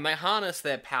and they harness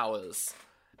their powers.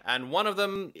 And one of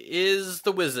them is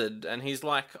the wizard, and he's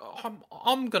like,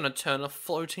 I'm gonna turn a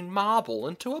floating marble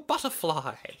into a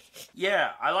butterfly.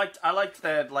 Yeah, I liked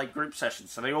their, like, group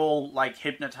sessions, so they all, like,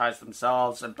 hypnotize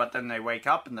themselves, but then they wake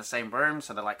up in the same room,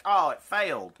 so they're like, oh, it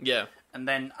failed. Yeah. And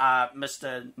then,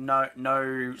 Mr.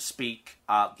 No Speak,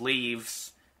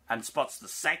 leaves and spots the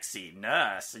sexy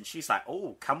nurse, and she's like,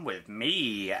 oh, come with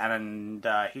me. And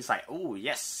he's like, oh,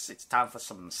 yes, it's time for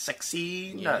some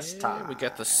sexy nurse time. We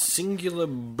get the singular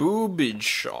boobage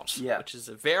shot, which is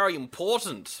very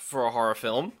important for a horror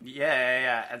film.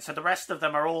 Yeah. And so the rest of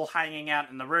them are all hanging out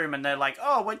in the room, and they're like,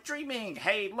 oh, we're dreaming.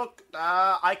 Hey, look,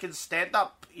 I can stand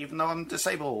up even though I'm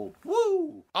disabled.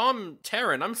 Woo! I'm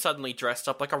Terran. I'm suddenly dressed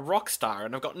up like a rock star,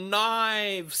 and I've got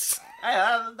knives. Hey,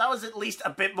 that was at least a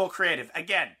bit more creative.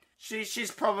 Again, she's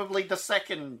probably the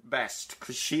second best,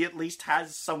 because she at least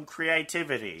has some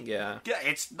creativity. Yeah.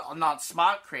 It's not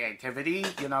smart creativity,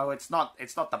 you know, it's not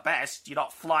the best. You're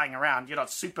not flying around, you're not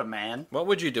Superman. What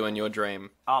would you do in your dream?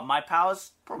 My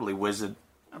powers? Probably wizard.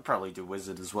 I'd probably do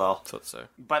wizard as well. Thought so.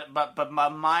 But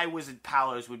my wizard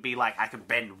powers would be like I could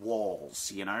bend walls,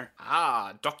 you know?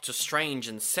 Ah, Doctor Strange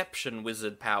Inception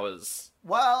wizard powers.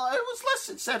 Well, it was less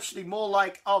exceptionally more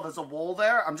like, oh, there's a wall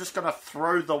there. I'm just going to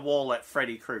throw the wall at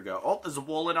Freddy Krueger. Oh, there's a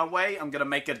wall in our way. I'm going to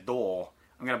make a door.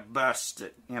 I'm going to burst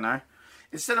it, you know?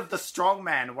 Instead of the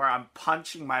strongman where I'm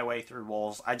punching my way through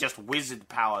walls, I just wizard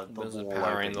powered the Wizard wall.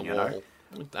 powering open, the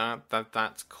wall.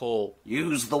 That's cool.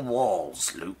 Use the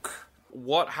walls, Luke.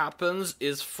 What happens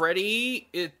is Freddy,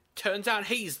 it turns out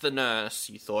he's the nurse.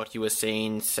 You thought you were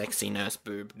seeing sexy nurse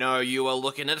boob. No, you were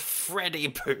looking at Freddy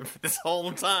boob this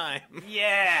whole time.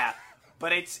 Yeah,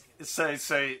 but it's so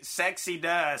sexy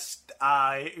nurse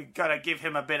gotta give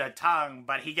him a bit of tongue,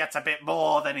 but he gets a bit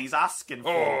more than he's asking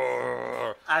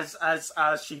for. As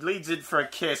she leads in for a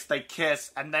kiss, they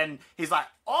kiss, and then he's like,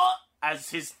 oh,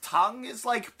 as his tongue is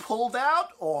like pulled out,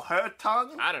 or her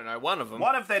tongue. I don't know, one of them.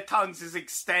 One of their tongues is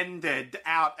extended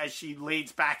out as she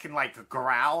leans back and like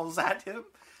growls at him.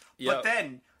 Yep. But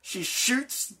then she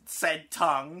shoots said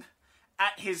tongue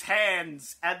at his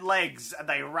hands and legs, and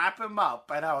they wrap him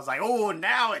up. And I was like, oh,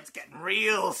 now it's getting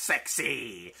real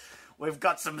sexy. We've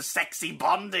got some sexy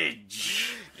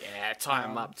bondage. Yeah, tie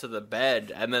him up to the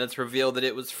bed. And then it's revealed that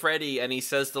it was Freddy, and he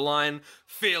says the line,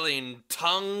 feeling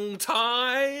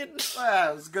tongue-tied?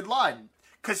 Well, it was a good line.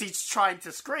 Because he's trying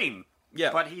to scream.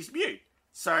 Yeah. But he's mute.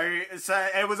 So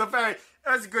it was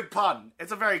a good pun.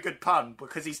 It's a very good pun,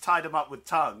 because he's tied him up with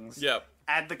tongues. Yep.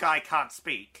 And the guy can't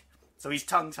speak. So he's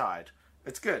tongue-tied.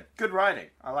 It's good. Good writing.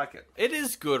 I like it. It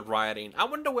is good writing. I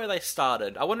wonder where they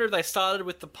started. I wonder if they started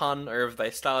with the pun or if they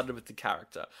started with the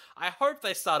character. I hope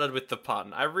they started with the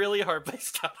pun. I really hope they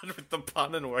started with the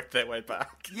pun and worked their way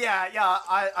back. Yeah.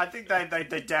 I think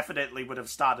they definitely would have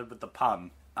started with the pun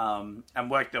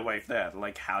and worked their way there.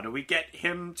 Like, how do we get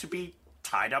him to be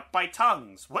tied up by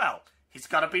tongues? Well, he's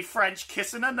got to be French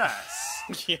kissing a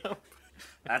nurse. Yep.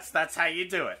 That's how you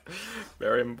do it.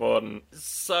 Very important.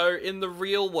 So, in the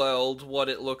real world, what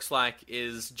it looks like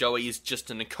is Joey's just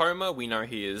in a coma. We know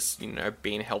he is,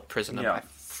 being held prisoner by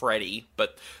Freddy,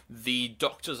 but the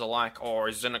doctors are like, oh,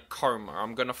 he's in a coma.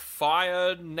 I'm gonna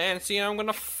fire Nancy and I'm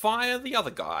gonna fire the other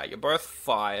guy. You're both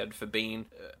fired for being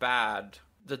bad.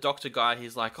 The doctor guy,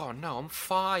 he's like, oh no, I'm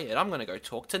fired. I'm gonna go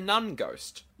talk to Nun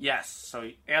Ghost. Yes, so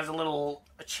he has a little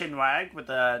chin wag with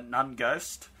the Nun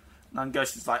Ghost. Nun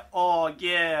Ghost is like, oh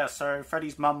yeah, so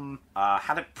Freddy's mum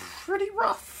had it pretty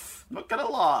rough, not gonna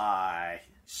lie.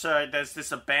 So there's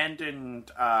this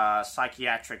abandoned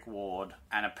psychiatric ward,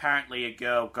 and apparently a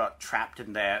girl got trapped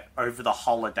in there over the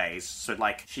holidays. So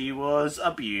like, she was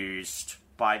abused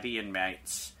by the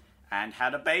inmates and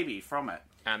had a baby from it.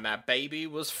 And that baby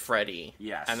was Freddy.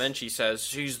 Yes. And then she says,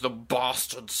 she's the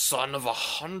bastard son of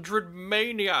 100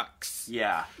 maniacs.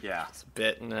 Yeah. It's a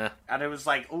bit, nah. And it was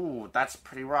like, ooh, that's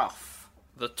pretty rough.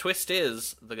 The twist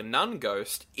is, the Nun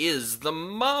Ghost is the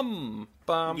mum.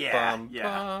 Bum, Yeah.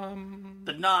 bum.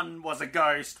 The nun was a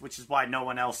ghost, which is why no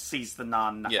one else sees the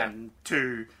nun. Yeah. And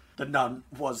two, the nun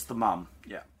was the mum.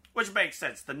 Yeah. Which makes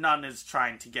sense. The nun is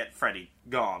trying to get Freddy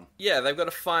gone. Yeah, they've got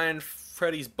to find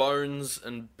Freddy's bones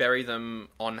and bury them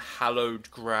on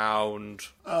hallowed ground.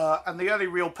 And the only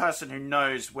real person who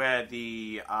knows where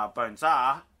the bones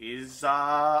are is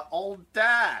old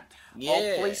Dad. Yeah.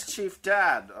 Old police chief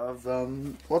Dad of,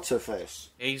 what's her face?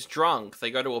 He's drunk.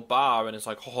 They go to a bar and it's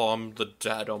like, oh, I'm the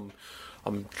dad, I'm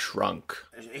drunk.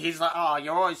 He's like, oh,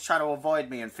 you're always trying to avoid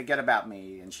me and forget about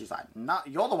me. And she's like, no,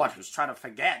 you're the one who's trying to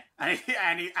forget. And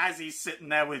as he's sitting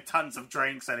there with tons of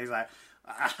drinks, and he's like,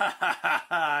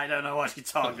 I don't know what you're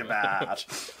talking about.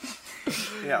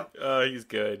 Yeah. Oh, he's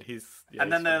good.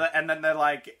 And then they're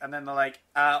like,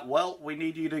 well, we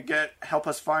need you to help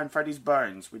us find Freddy's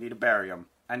bones. We need to bury him.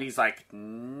 And he's like,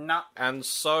 nah. And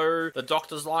so the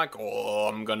doctor's like, oh,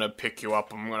 I'm gonna pick you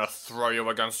up. I'm gonna throw you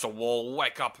against a wall.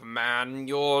 Wake up, man.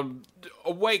 You're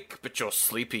awake, but you're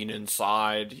sleeping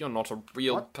inside. You're not a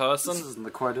real person. This isn't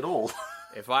the quote at all.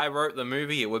 If I wrote the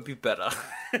movie, it would be better.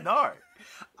 No,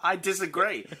 I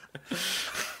disagree.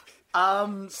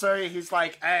 So he's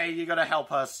like, hey, you gotta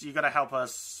help us.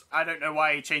 I don't know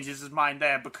why he changes his mind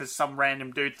there, because some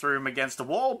random dude threw him against a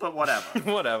wall, but whatever.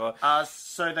 Whatever.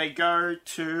 So they go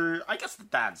to, I guess the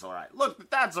dad's alright. Look, the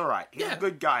dad's alright. He's a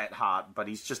good guy at heart, but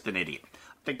he's just an idiot.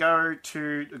 they go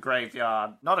to the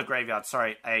graveyard. Not a graveyard,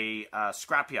 sorry, a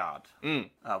scrapyard.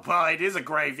 Well, it is a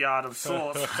graveyard of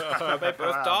sorts. They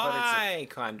both die,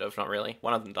 kind of. Not really.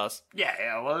 One of them does.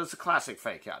 Yeah, well, it's a classic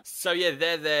fake yard. So yeah,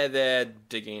 they're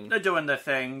digging. They're doing their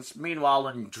things. Meanwhile,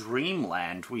 in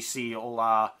Dreamland, we see all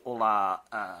our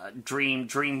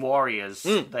dream warriors.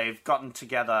 They've gotten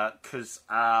together because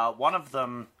one of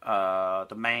them,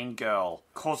 the main girl,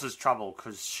 causes trouble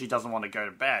because she doesn't want to go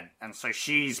to bed, and so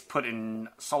she's put in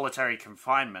solitary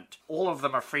confinement. All of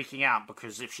them are freaking out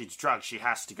because if she's drugged, she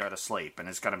has to go to sleep and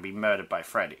is going to be murdered by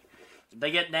Freddy.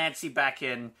 They get Nancy back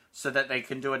in so that they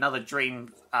can do another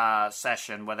dream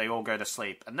session where they all go to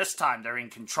sleep, and this time they're in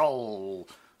control,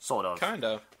 sort of. Kind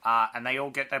of. And they all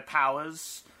get their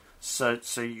powers. So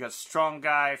you got strong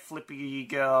guy, flippy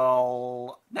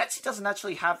girl. Nancy doesn't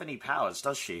actually have any powers,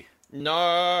 does she?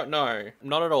 No,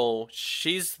 not at all.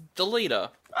 She's the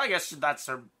leader. I guess that's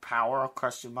her power,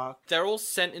 question mark. They're all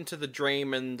sent into the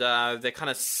dream and they're kind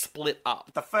of split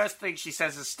up. The first thing she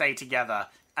says is stay together,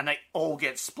 and they all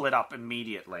get split up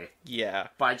immediately. Yeah.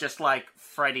 By just, like,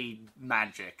 Freddy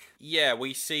magic. Yeah,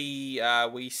 we see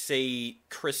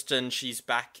Kristen, she's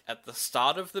back at the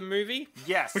start of the movie.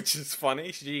 Yes. Which is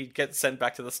funny. She gets sent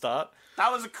back to the start.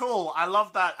 That was cool. I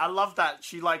love that.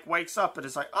 She, like, wakes up and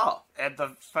is like, oh. And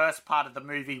the first part of the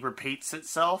movie repeats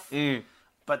itself.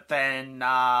 But then,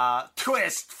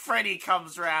 twist, Freddy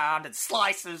comes around and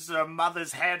slices her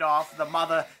mother's head off. The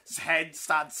mother's head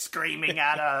starts screaming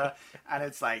at her. And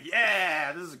it's like,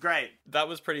 yeah, this is great. That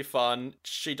was pretty fun.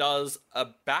 She does a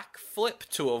backflip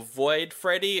to avoid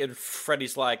Freddy, and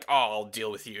Freddy's like, oh, I'll deal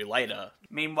with you later.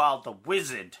 Meanwhile, the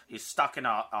wizard is stuck in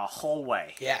a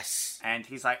hallway. Yes. And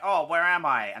he's like, oh, where am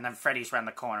I? And then Freddy's around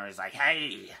the corner. He's like,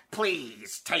 hey,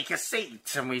 please, take a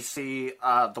seat. And we see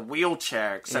the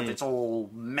wheelchair, except it's all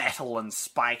metal and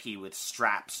spiky with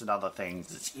straps and other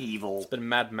things. It's evil. It's been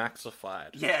Mad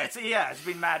Maxified. Yeah, it's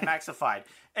been Mad Maxified.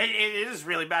 It is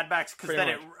really Mad Max, because then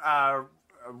it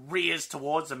rears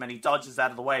towards him and he dodges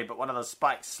out of the way, but one of the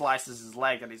spikes slices his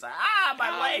leg and he's like,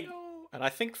 my leg! And I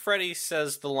think Freddy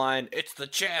says the line, it's the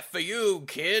chair for you,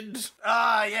 kid.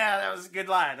 Yeah, that was a good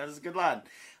line.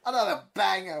 Another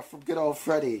banger from good old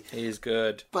Freddy. He's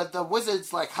good. But the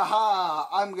wizard's like, haha,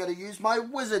 I'm gonna use my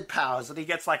wizard powers. And he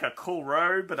gets like a cool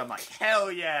robe, and I'm like,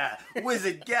 hell yeah,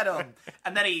 wizard, get him.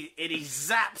 And then he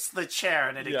zaps the chair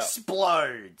and it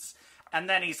explodes. And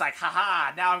then he's like,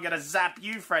 haha, now I'm gonna zap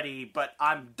you, Freddy, but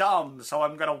I'm dumb, so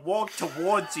I'm gonna walk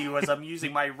towards you as I'm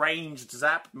using my ranged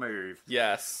zap move.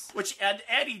 Yes. Which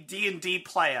any D&D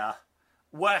player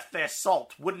worth their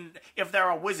salt wouldn't, if they're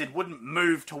a wizard, wouldn't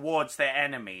move towards their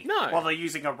enemy. No. While they're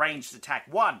using a ranged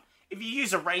attack. One, if you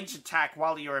use a ranged attack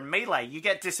while you're in melee, you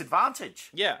get disadvantage.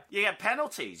 Yeah. You get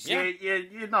penalties. Yeah.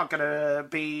 You're not going to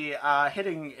be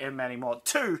hitting him anymore.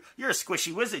 Two, you're a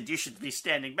squishy wizard. You should be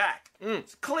standing back. So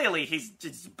clearly, he's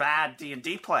just a bad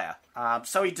D&D player.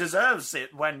 So he deserves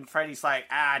it when Freddy's like,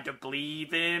 I don't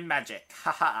believe in magic.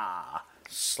 Ha ha.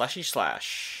 Slashy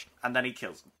slash. And then he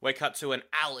kills him. We cut to an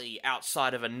alley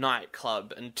outside of a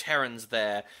nightclub, and Terran's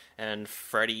there, and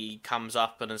Freddy comes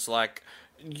up and is like,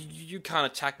 you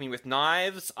can't attack me with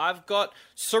knives, I've got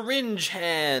syringe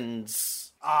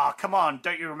hands. Come on,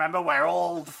 don't you remember? We're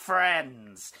old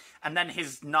friends. And then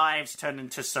his knives turn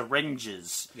into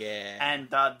syringes. Yeah.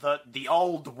 And the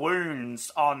old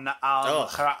wounds on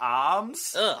her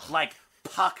arms, like,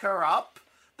 pucker up.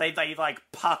 They like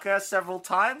pucker several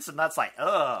times, and that's like,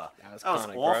 ugh. That was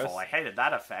awful. Gross. I hated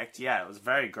that effect. Yeah, it was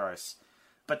very gross.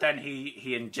 But then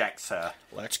he injects her.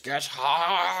 Let's get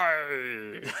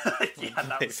high.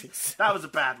 Yeah, that was a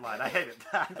bad line. I hated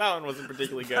that. That one wasn't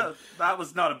particularly good. That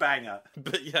was not a banger.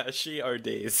 But yeah, she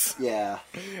ODs. Yeah.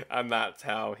 And that's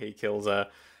how he kills her.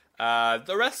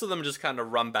 The rest of them just kind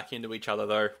of run back into each other,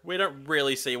 though. We don't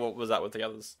really see what was up with the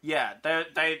others. Yeah,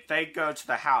 they go to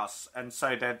the house, and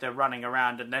so they're running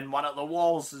around, and then one of the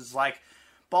walls is, like,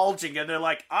 bulging, and they're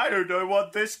like, I don't know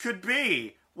what this could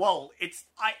be. Well, it's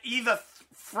either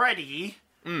Freddy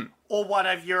or one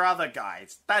of your other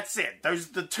guys. That's it. Those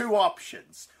are the two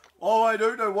options. Oh, I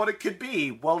don't know what it could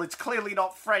be. Well, it's clearly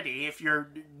not Freddy if you're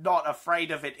not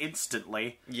afraid of it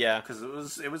instantly. Yeah. Because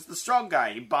it was the strong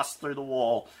guy. He busts through the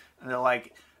wall. And they're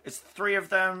like, it's three of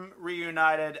them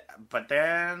reunited, but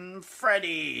then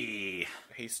Freddy.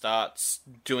 He starts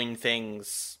doing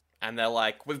things, and they're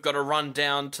like, we've got to run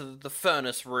down to the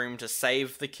furnace room to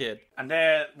save the kid. And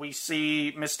there we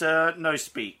see Mr. No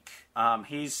Speak.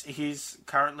 He's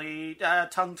currently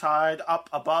tongue-tied up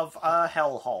above a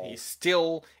hellhole. He's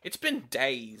still... It's been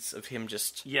days of him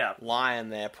just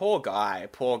lying there. Poor guy.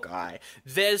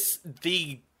 There's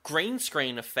the green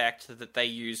screen effect that they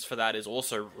use for that is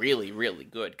also really, really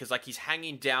good. Because, like, he's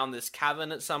hanging down this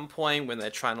cavern at some point when they're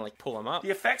trying to, like, pull him up. The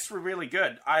effects were really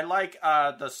good. I like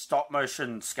the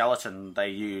stop-motion skeleton they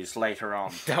use later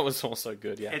on. That was also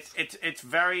good, yeah. It's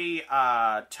very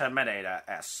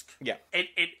Terminator-esque. Yeah.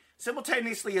 It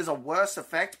simultaneously is a worse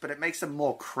effect, but it makes them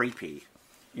more creepy.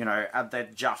 You know, they're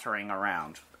juttering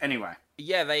around. Anyway.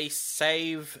 Yeah, they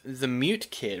save the mute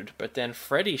kid, but then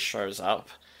Freddy shows up,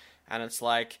 and it's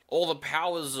like, all the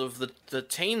powers of the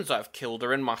teens I've killed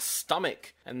are in my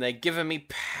stomach, and they're giving me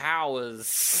powers.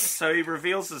 So he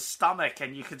reveals his stomach,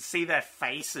 and you can see their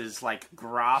faces, like,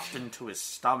 graft into his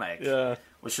stomach. Yeah.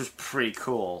 Which was pretty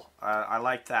cool. I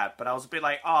like that. But I was a bit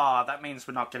like, that means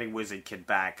we're not getting Wizard Kid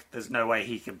back. There's no way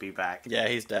he can be back. Yeah,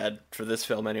 he's dead for this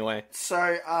film anyway.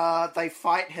 So, they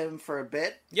fight him for a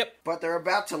bit. Yep. But they're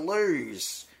about to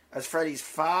lose, as Freddy's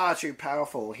far too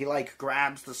powerful. He, like,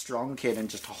 grabs the strong kid and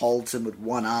just holds him with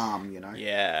one arm, you know?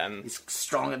 Yeah. And He's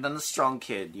stronger than the strong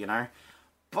kid, you know?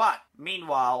 But,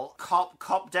 meanwhile,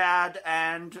 Cop Dad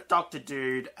and Dr.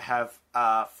 Dude have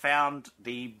found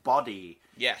the body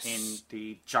Yes. in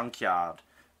the junkyard.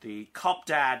 The Cop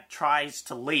Dad tries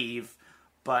to leave,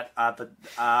 but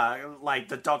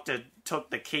the doctor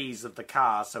took the keys of the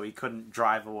car so he couldn't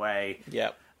drive away.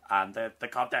 Yep. And the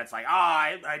Cop Dad's like,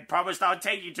 I promised I would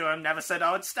take you to him, never said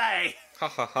I would stay. Ha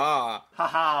ha ha.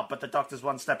 Haha, but the doctor's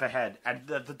one step ahead. And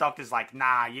the doctor's like,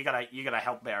 nah, you gotta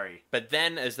help Barry. But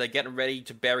then, as they're getting ready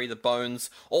to bury the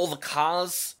bones, all the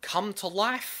cars come to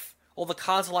life. All the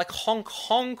cars are like, honk,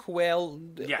 honk,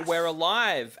 we're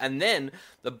alive. And then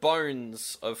the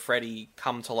bones of Freddy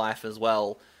come to life as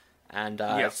well. And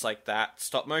it's like that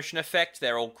stop-motion effect.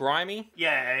 They're all grimy.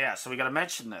 Yeah. So we gotta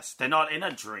mention this. They're not in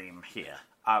a dream here,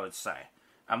 I would say.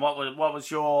 And what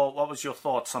was your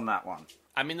thoughts on that one?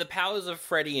 I mean, the powers of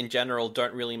Freddy in general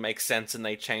don't really make sense, and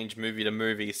they change movie to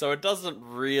movie, so it doesn't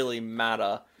really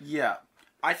matter. Yeah.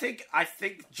 I think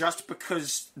just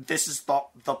because this is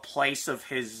the place of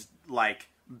his, like,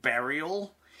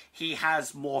 burial, he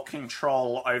has more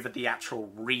control over the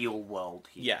actual real world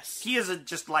here. Yes. He isn't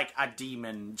just like a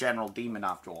general demon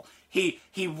after all. He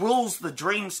rules the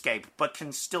dreamscape, but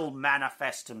can still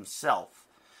manifest himself.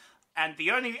 And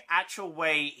the only actual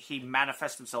way he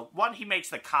manifests himself, one, he makes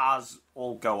the cars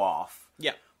all go off.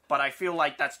 Yeah. But I feel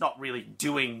like that's not really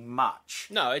doing much.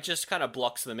 No, it just kind of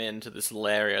blocks them into this little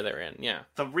area they're in, yeah.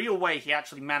 The real way he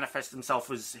actually manifests himself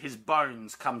is his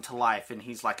bones come to life and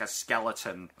he's like a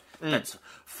skeleton that's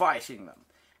fighting them.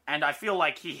 And I feel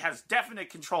like he has definite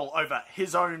control over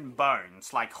his own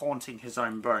bones, like haunting his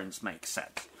own bones makes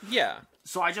sense. Yeah.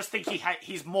 So I just think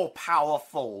he's more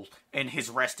powerful in his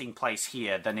resting place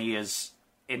here than he is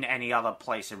in any other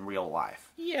place in real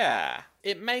life. Yeah.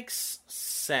 It makes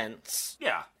sense.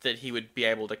 Yeah. That he would be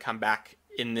able to come back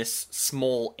in this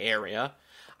small area.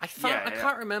 I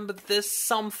can't remember. There's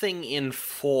something in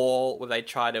 4 where they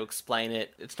try to explain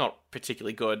it. It's not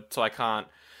particularly good, so I can't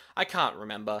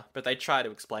remember, but they try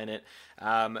to explain it.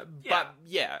 But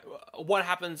yeah, what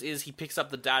happens is he picks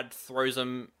up the dad, throws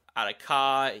him at a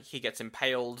car, he gets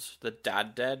impaled, the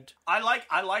dad dead. I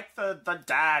like the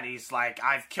dad. He's like,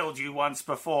 I've killed you once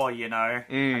before, you know?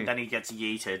 And then he gets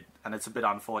yeeted, and it's a bit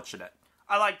unfortunate.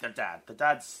 I like the dad.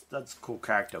 That's a cool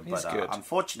character, but good.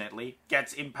 Unfortunately,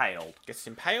 gets impaled. Gets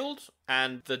impaled,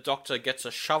 and the doctor gets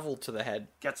a shovel to the head.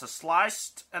 Gets a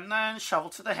sliced, and then shovel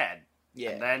to the head.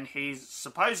 Yeah. And then he's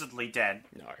supposedly dead.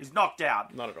 No. He's knocked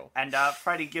out. Not at all. And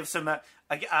Freddy gives him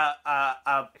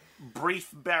a brief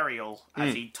burial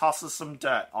as he tosses some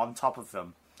dirt on top of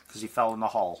him because he fell in the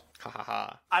hole. Ha ha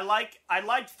ha. I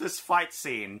liked this fight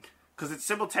scene because it's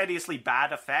simultaneously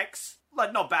bad effects.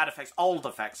 Like, not bad effects, old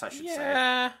effects, I should say.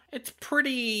 Yeah, it's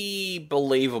pretty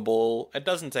believable. It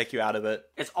doesn't take you out of it.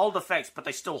 It's old effects, but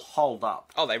they still hold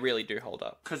up. Oh, they really do hold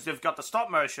up. Because they've got the stop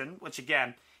motion, which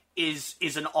again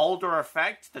is an older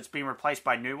effect that's been replaced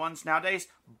by new ones nowadays,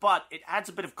 but it adds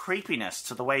a bit of creepiness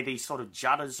to the way these sort of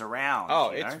judders around.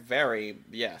 Oh, you it's know? very,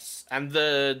 yes. And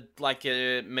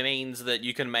it means that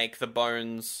you can make the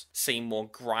bones seem more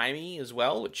grimy as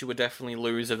well, which you would definitely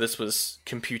lose if this was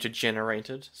computer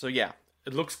generated. So yeah,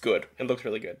 it looks good. It looks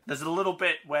really good. There's a little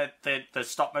bit where the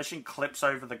stop motion clips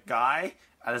over the guy,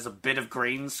 and there's a bit of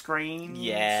green screen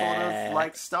sort of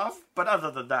like stuff. But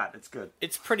other than that, it's good.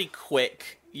 It's pretty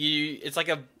quick. It's like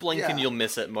a blink and you'll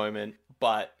miss it moment,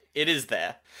 but it is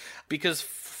there. Because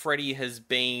Freddy has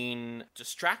been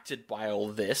distracted by all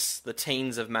this, the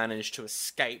teens have managed to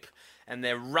escape, and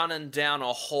they're running down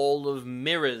a hall of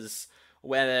mirrors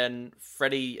where then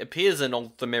Freddy appears in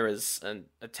all the mirrors and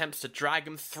attempts to drag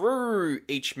him through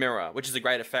each mirror, which is a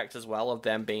great effect as well of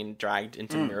them being dragged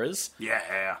into mirrors.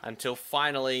 Yeah. Until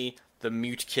finally the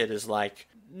mute kid is like,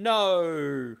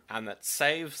 no, and that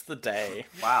saves the day.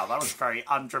 Wow, that was very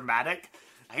undramatic.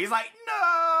 He's like,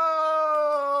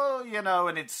 no! You know,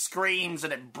 and it screams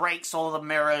and it breaks all the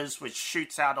mirrors, which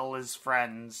shoots out all his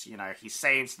friends. You know, he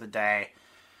saves the day.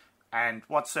 And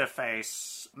what's her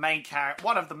face?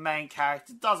 One of the main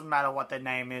characters, doesn't matter what their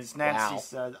name is. Nancy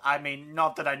says, I mean,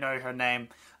 not that I know her name,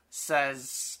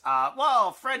 says,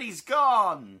 well, Freddy's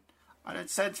gone. I don't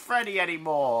sense Freddy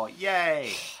anymore.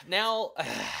 Yay. Now,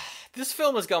 this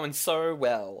film is going so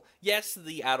well. Yes,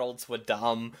 the adults were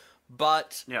dumb,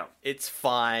 but it's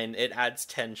fine. It adds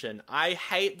tension. I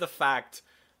hate the fact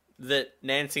that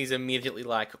Nancy's immediately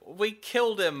like, we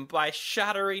killed him by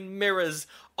shattering mirrors.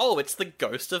 Oh, it's the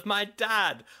ghost of my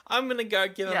dad. I'm gonna go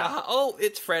give him oh,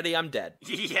 it's Freddy. I'm dead.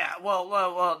 Yeah. Well.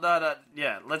 No.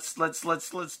 Yeah. Let's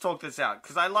talk this out,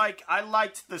 because I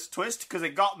liked this twist because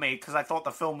it got me, because I thought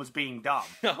the film was being dumb.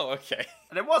 Oh, okay.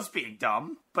 And it was being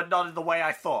dumb, but not in the way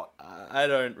I thought. I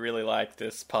don't really like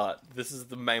this part. This is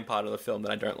the main part of the film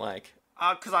that I don't like.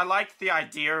 Because I liked the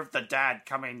idea of the dad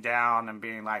coming down and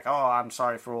being like, "Oh, I'm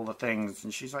sorry for all the things,"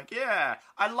 and she's like, "Yeah,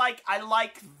 I like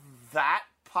that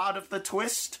part of the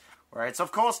twist, where it's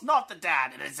of course not the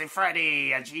dad, it is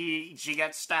Freddy, and she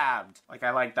gets stabbed." Like, I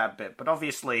like that bit, but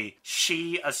obviously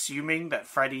she assuming that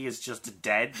Freddy is just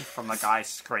dead from the guy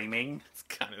screaming. It's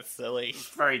kind of silly. It's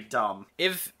very dumb.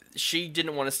 If she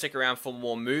didn't want to stick around for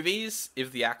more movies,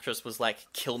 if the actress was like,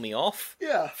 "Kill me off,"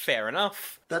 fair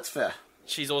enough. That's fair.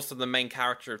 She's also the main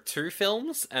character of 2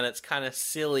 films, and it's kind of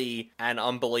silly and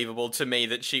unbelievable to me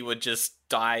that she would just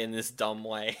die in this dumb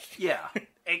way. Yeah.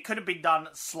 It could have been done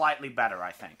slightly better,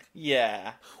 I think.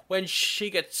 Yeah. When she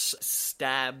gets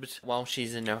stabbed while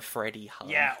she's in a Freddy hug.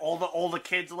 Yeah, all the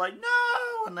kids are like,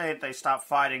 no! And they start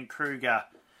fighting Krueger.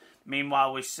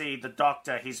 Meanwhile, we see the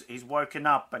doctor, he's woken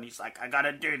up, and he's like, I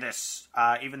gotta do this.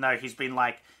 Even though he's been,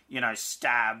 like, you know,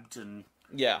 stabbed and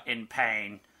in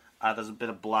pain. There's a bit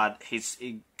of blood.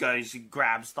 He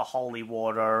grabs the holy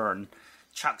water and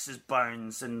chucks his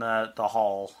bones in the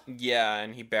hole. Yeah,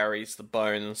 and he buries the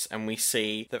bones, and we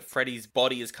see that Freddy's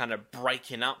body is kind of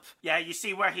breaking up. Yeah, you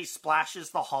see where he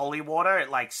splashes the holy water? It,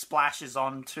 like, splashes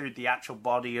onto the actual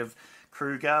body of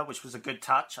Krueger, which was a good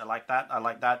touch. I like that. I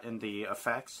like that in the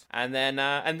effects. And then,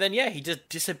 he just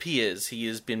disappears. He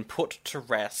has been put to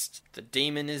rest. The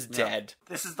demon is dead.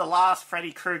 This is the last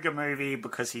Freddy Krueger movie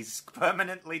because he's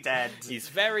permanently dead. He's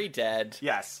very dead.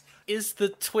 Yes. Is the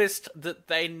twist that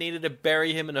they needed to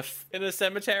bury him in a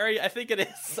cemetery? I think it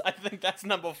is. I think that's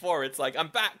number 4. It's like, I'm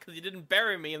back because you didn't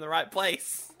bury me in the right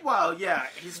place. Well, yeah,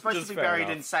 he's supposed to be buried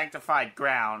in sanctified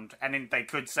ground, and they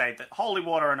could say that holy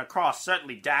water and a cross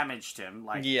certainly damaged him,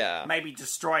 like, maybe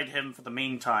destroyed him for the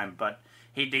meantime, but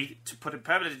to put him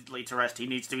permanently to rest, he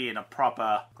needs to be in a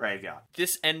proper graveyard.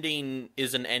 This ending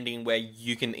is an ending where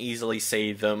you can easily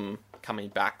see them coming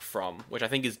back from, which I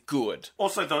think is good.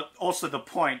 Also the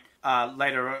point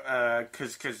later,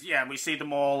 because we see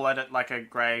them all at like a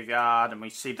graveyard, and we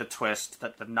see the twist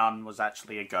that the nun was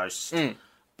actually a ghost.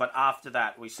 But after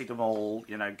that, we see them all,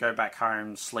 you know, go back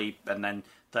home, sleep, and then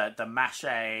the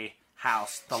Mache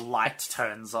house, the light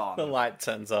turns on. The light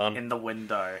turns on in the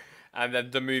window. And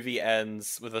then the movie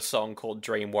ends with a song called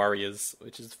Dream Warriors,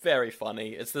 which is very funny.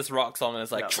 It's this rock song, and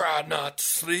it's like, try not to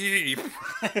sleep.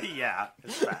 Yeah,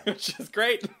 it's bad. Which is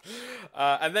great.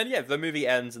 And then, the movie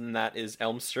ends, and that is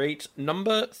Elm Street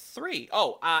number 3.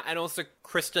 Oh, and also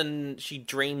Kristen, she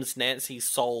dreams Nancy's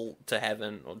soul to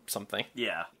heaven or something.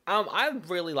 Yeah. I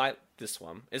really like this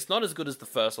one. It's not as good as the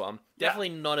first one. Definitely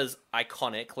not as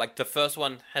iconic. Like, the first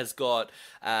one has got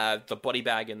the body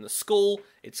bag in the school.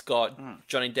 It's got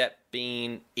Johnny Depp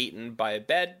being eaten by a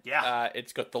bed. Yeah.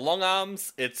 It's got the long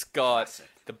arms. It's got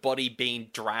the body being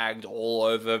dragged all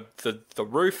over the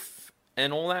roof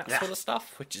and all that sort of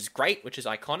stuff, which is great, which is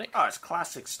iconic. Oh, it's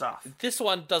classic stuff. This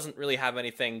one doesn't really have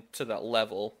anything to that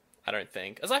level, I don't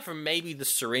think. Aside from maybe the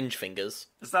syringe fingers.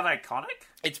 Is that iconic?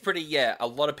 It's pretty, a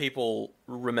lot of people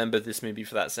remember this movie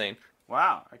for that scene.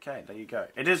 Wow, okay, there you go.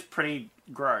 It is pretty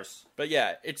gross. But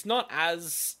yeah, it's not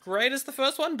as great as the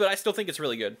first one, but I still think it's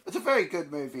really good. It's a very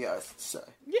good movie, I would say.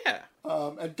 Yeah.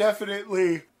 And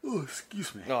definitely... Oh,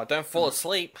 excuse me. Oh, don't fall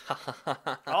asleep.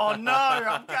 Oh no,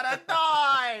 I'm gonna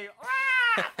die!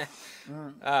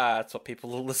 That's what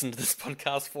people listen to this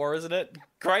podcast for, isn't it?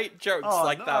 Great jokes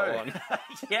that one.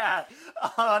 Yeah.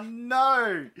 Oh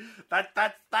no.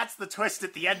 That's the twist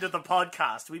at the end of the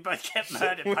podcast. We both get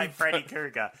murdered by Freddy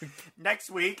Krueger. Next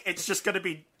week, it's just going to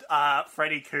be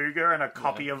Freddy Krueger and a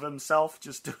copy of himself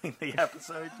just doing the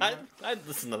episode. I'd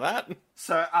listen to that.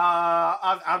 So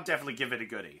I'll definitely give it a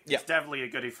goodie. Yeah. It's definitely a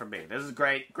goodie for me. This is a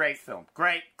great film.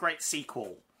 Great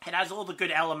sequel. it has all the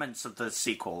good elements of the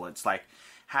sequel. It's like,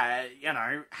 how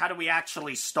do we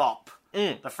actually stop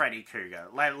the Freddy Krueger?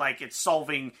 Like it's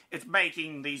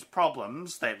making these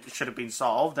problems that should have been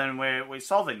solved, and we're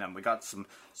solving them. We got some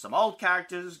old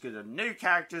characters, good new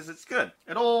characters. It's good.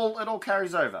 It all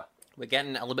carries over. We're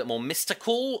getting a little bit more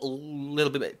mystical, a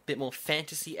little bit more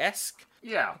fantasy-esque.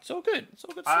 Yeah, it's all good. It's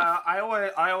all good stuff. I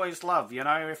always love,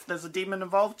 if there's a demon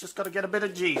involved, just got to get a bit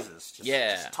of Jesus.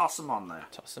 Just toss him on there.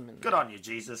 Toss him in there. Good on you,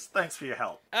 Jesus. Thanks for your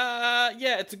help.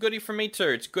 Yeah, it's a goodie for me too.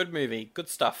 It's a good movie. Good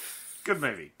stuff. Good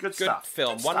movie. Good stuff. Good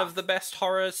film. Good one stuff. of the best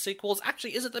horror sequels.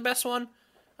 Actually, is it the best one?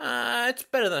 It's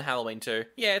better than Halloween 2.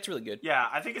 Yeah, it's really good. Yeah,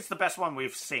 I think it's the best one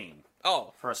we've seen.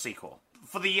 Oh. For a sequel.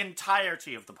 For the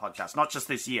entirety of the podcast. Not just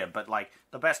this year, but,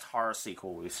 the best horror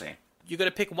sequel we've seen. You got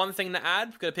to pick one thing to add.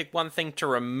 You got to pick one thing to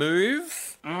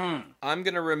remove. I'm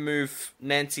going to remove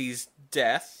Nancy's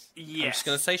death. Yes. I'm just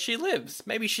going to say she lives.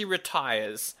 Maybe she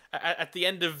retires. At the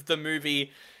end of the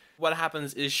movie, what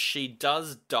happens is she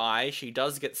does die. She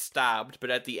does get stabbed. But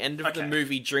at the end of the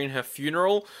movie, during her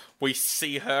funeral, we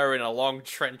see her in a long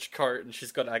trench coat, and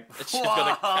she's got a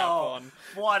cap on.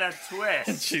 What a twist!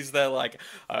 And she's there like,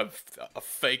 I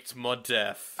faked my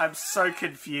death. I'm so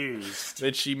confused.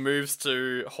 Then she moves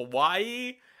to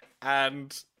Hawaii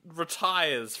and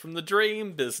retires from the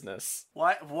dream business.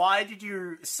 Why did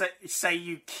you say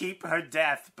you keep her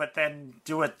death, but then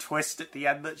do a twist at the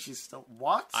end that she's still...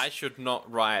 What? I should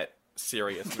not write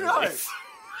serious No. movies.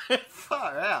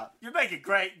 Far out. You make a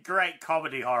great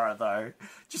comedy horror, though.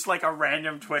 Just like a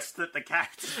random twist that the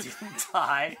character didn't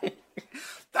die.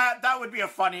 That would be a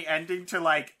funny ending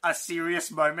to, a serious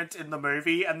moment in the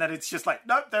movie, and then it's just like,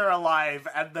 nope, they're alive,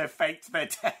 and they faked their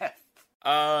death.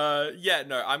 Yeah,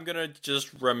 no, I'm gonna just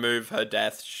remove her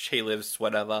death, she lives,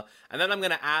 whatever. And then I'm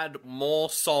gonna add more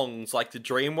songs, like the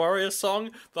Dream Warrior song.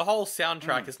 The whole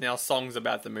soundtrack is now songs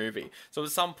about the movie. So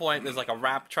at some point, there's a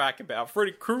rap track about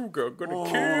Freddy Krueger gonna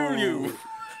kill you.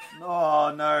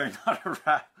 Oh, no, not a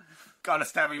rap. Gotta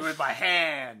stab you with my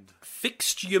hand.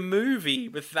 Fixed your movie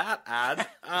with that ad.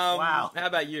 Wow. How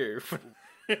about you?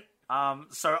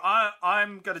 So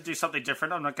I'm gonna do something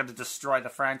different. I'm not gonna destroy the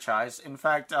franchise. In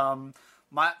fact,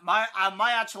 my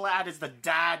actual ad is the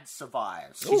dad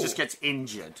survives. He just gets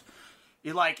injured.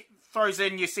 He throws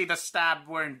in, you see the stab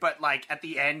wound, but at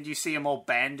the end you see him all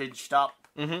bandaged up.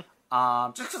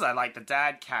 Mm-hmm. Just because I like the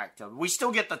dad character. We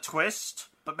still get the twist,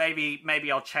 but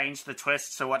maybe I'll change the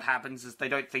twist so what happens is they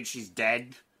don't think she's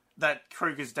dead. That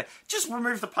Krueger's dead. Just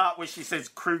remove the part where she says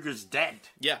Krueger's dead.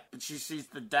 Yeah. But she sees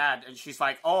the dad and she's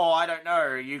like, oh, I don't know,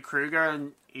 are you Krueger?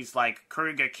 And he's like,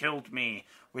 Krueger killed me.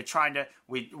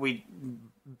 We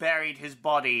buried his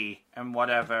body and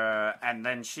whatever. And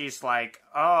then she's like,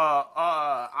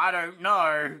 I don't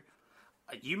know.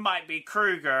 You might be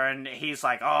Krueger. And he's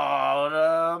like,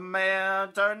 man,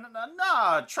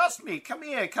 no, trust me. Come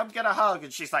here, come get a hug.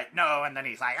 And she's like, no. And then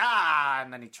he's like,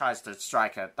 and then he tries to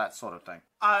strike her, that sort of thing.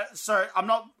 So I'm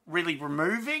not really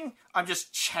removing, I'm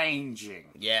just changing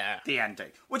the ending.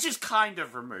 Which is kind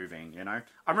of removing,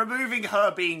 I'm removing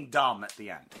her being dumb at the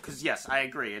end. Because yes, I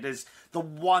agree, it is the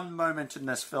one moment in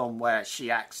this film where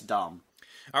she acts dumb.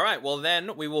 All right, well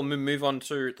then we will move on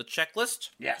to the checklist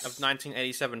of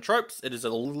 1987 tropes. It is a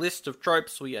list of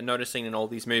tropes we are noticing in all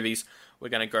these movies. We're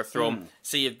going to go through them,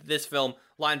 see if this film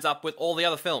lines up with all the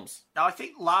other films. Now, I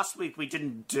think last week we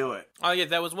didn't do it. Oh yeah,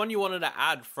 there was one you wanted to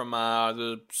add from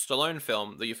the Stallone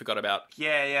film that you forgot about.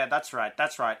 Yeah, that's right.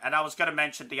 And I was going to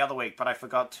mention the other week, but I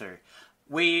forgot to.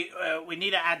 We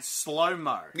need to add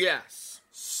slow-mo. Yes.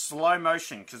 Slow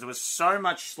motion, because there was so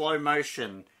much slow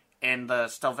motion in the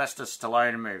Sylvester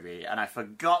Stallone movie, and I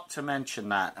forgot to mention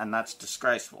that, and that's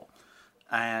disgraceful.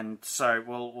 And so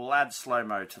we'll add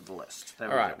slow-mo to the list. All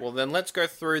right, well then let's go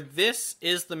through. This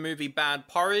is the movie Bad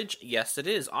Porridge. Yes, it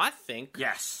is. I think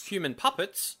human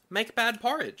puppets make bad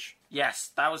porridge.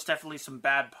 Yes, that was definitely some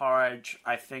bad porridge.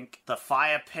 I think the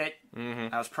fire pit,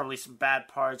 that was probably some bad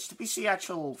porridge. Did we see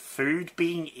actual food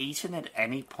being eaten at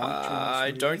any point during this movie?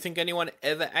 I don't think anyone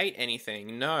ever ate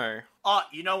anything, no. Oh,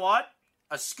 you know what?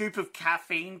 A scoop of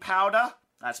caffeine powder?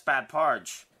 That's bad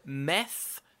porridge.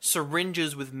 Meth?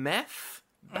 Syringes with meth?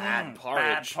 Bad porridge.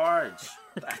 Bad porridge.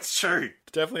 That's true.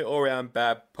 Definitely all-around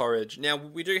bad porridge. Now,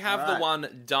 we do have the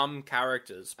one dumb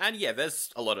characters. And yeah,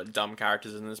 there's a lot of dumb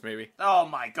characters in this movie. Oh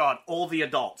my god, all the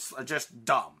adults are just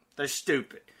dumb. They're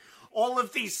stupid. All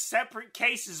of these separate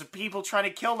cases of people trying to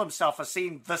kill themselves are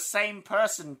seeing the same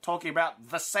person talking about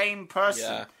the same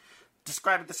person. Yeah.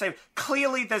 Describing the same.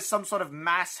 Clearly there's some sort of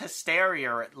mass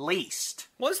hysteria at least.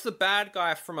 Was the bad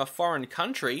guy from a foreign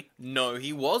country? No,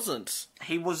 he wasn't.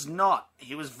 He was not.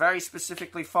 He was very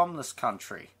specifically from this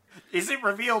country. Is it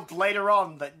revealed later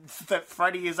on that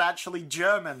Freddy is actually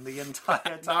German the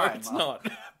entire time? No, it's not.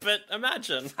 But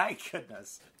imagine. Thank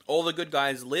goodness. All the good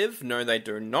guys live. No, they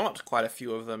do not. Quite a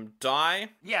few of them die.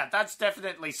 Yeah, that's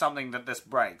definitely something that this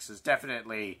breaks. Is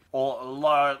definitely a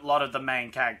lot of the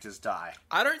main characters die.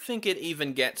 I don't think it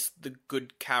even gets the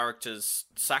good characters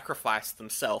sacrifice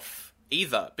themselves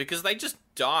either, because they just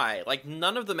die. Like,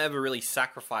 none of them ever really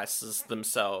sacrifices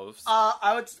themselves.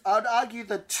 I would argue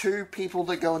the two people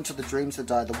that go into the dreams that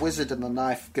die, the wizard and the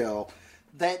knife girl,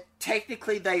 that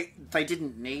technically they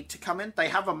didn't need to come in. They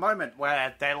have a moment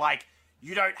where they're like,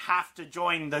 you don't have to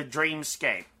join the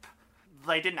dreamscape.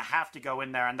 They didn't have to go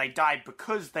in there, and they died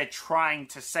because they're trying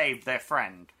to save their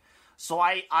friend. So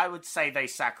I would say they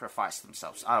sacrificed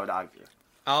themselves. I would argue.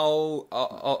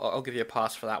 I'll give you a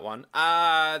pass for that one.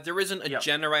 There isn't a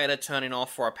generator turning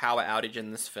off or a power outage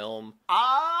in this film.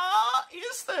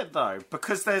 Is there though?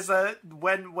 Because there's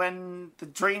when the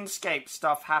dreamscape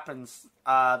stuff happens,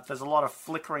 there's a lot of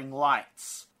flickering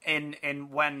lights. In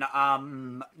when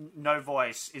No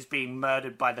Voice is being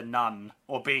murdered by the nun,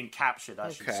 or being captured, I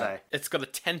should say. It's got a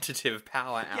tentative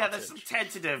power outage. Yeah, there's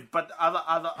tentative, but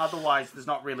otherwise there's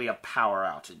not really a power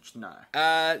outage, no.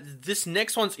 This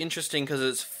next one's interesting because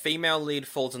it's female lead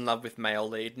falls in love with male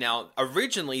lead. Now,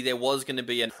 originally there was going to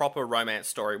be a proper romance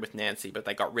story with Nancy, but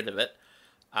they got rid of it.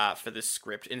 For this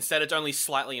script. Instead, it's only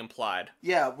slightly implied.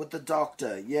 Yeah, with the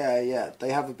doctor. Yeah.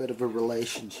 They have a bit of a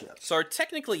relationship. So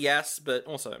technically, yes, but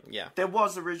also, yeah. There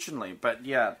was originally, but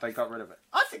yeah, they got rid of it.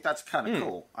 I think that's kind of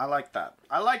cool. I like that.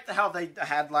 I liked how they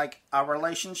had, like, a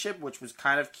relationship, which was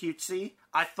kind of cutesy.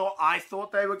 I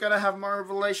thought they were going to have more of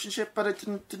a relationship, but it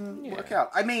didn't work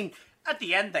out. I mean, at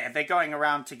the end there, they're going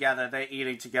around together, they're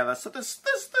eating together, so there's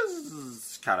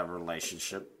kind of a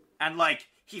relationship. And, like,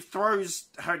 he throws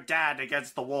her dad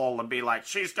against the wall and be like,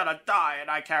 she's gonna die and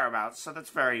I care about. So that's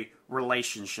very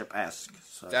relationship-esque.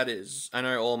 So. That is. I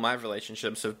know all my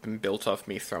relationships have been built off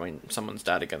me throwing someone's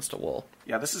dad against a wall.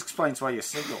 Yeah, this explains why you're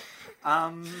single.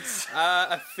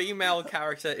 A female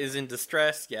character is in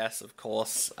distress. Yes, of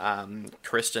course.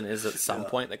 Kristen is at some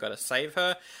point. They've got to save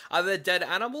her. Are there dead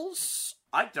animals?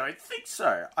 I don't think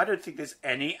so. I don't think there's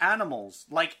any animals,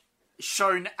 like,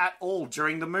 shown at all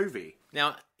during the movie.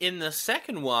 Now, in the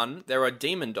second one, there are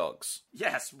demon dogs.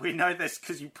 Yes, we know this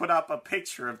because you put up a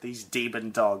picture of these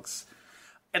demon dogs.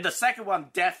 In the second one,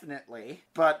 definitely.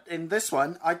 But in this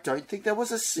one, I don't think there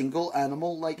was a single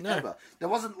animal, ever. There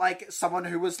wasn't, someone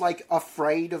who was,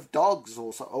 afraid of dogs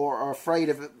or afraid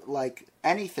of,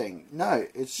 anything. No,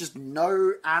 it's just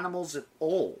no animals at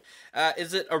all.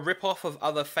 Is it a rip-off of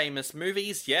other famous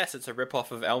movies? Yes, it's a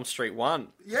rip-off of Elm Street 1.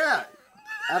 Yeah,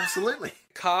 absolutely.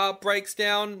 Car breaks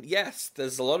down. Yes,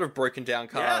 there's a lot of broken down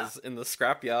cars in the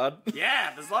scrapyard.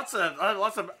 Yeah, there's lots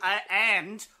of,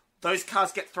 and those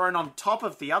cars get thrown on top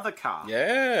of the other car.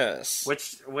 Yes,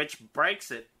 which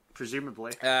breaks it,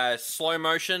 presumably. Slow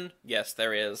motion. Yes,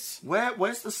 there is.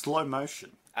 Where's the slow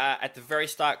motion? At the very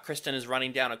start, Kristen is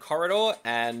running down a corridor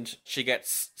and she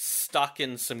gets stuck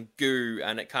in some goo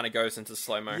and it kind of goes into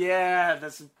slow mo. Yeah,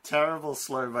 that's a terrible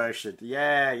slow motion.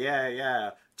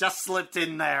 Yeah. Just slipped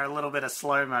in there a little bit of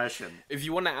slow motion. If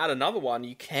you want to add another one,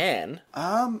 you can.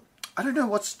 I don't know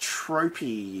what's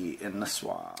tropey in this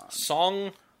one.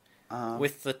 Song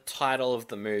with the title of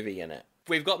the movie in it.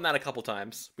 We've gotten that a couple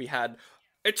times. We had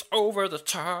It's Over the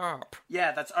Top.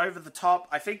 Yeah, that's Over the Top.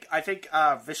 I think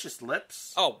Vicious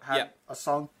Lips had a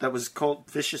song that was called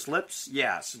Vicious Lips.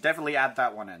 Yeah, so definitely add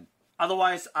that one in.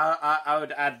 Otherwise, I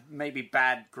would add maybe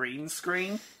Bad Green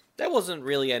Screen. There wasn't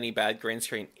really any bad green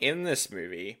screen in this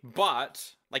movie,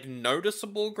 but,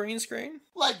 noticeable green screen?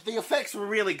 The effects were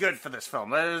really good for this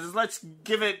film. Let's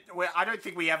give it... I don't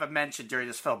think we ever mentioned during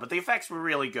this film, but the effects were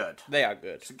really good. They are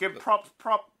good. So give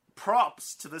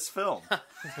props to this film.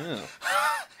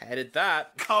 How did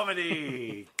that?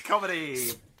 Comedy.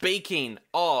 Speaking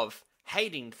of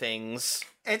hating things...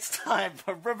 It's time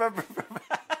for...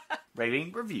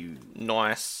 Rating Review.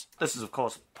 Nice. This is, of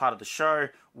course, part of the show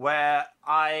where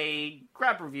I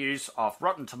grab reviews off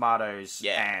Rotten Tomatoes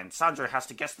and Sandro has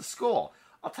to guess the score.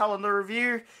 I'll tell him the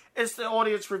review. It's the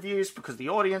audience reviews because the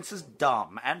audience is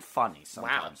dumb and funny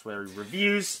sometimes. Wow. Where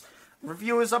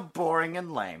reviewers are boring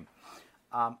and lame.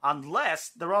 Unless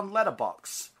they're on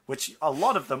Letterboxd, which a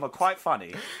lot of them are quite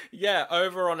funny. Yeah,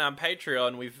 over on our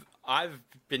Patreon, I've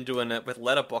been doing it with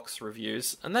Letterboxd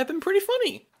reviews, and they've been pretty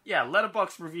funny. Yeah,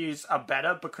 Letterboxd reviews are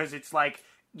better because it's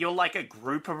you're a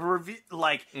group of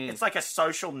it's like a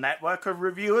social network of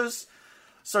reviewers.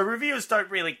 So reviewers don't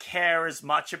really care as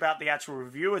much about the actual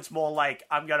review. It's more like,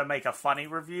 I'm going to make a funny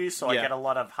review, so I Yeah. get a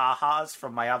lot of ha-has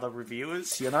from my other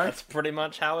reviewers, you know? That's pretty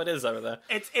much how it is over there.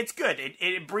 It's good.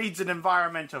 It breeds an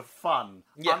environment of fun,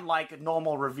 Yeah. unlike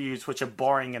normal reviews, which are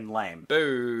boring and lame.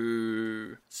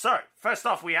 Boo. So, first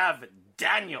off, we have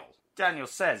Daniel. Daniel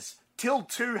says, till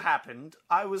 2 happened,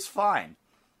 I was fine.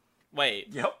 Wait.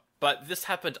 Yep. But this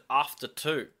happened after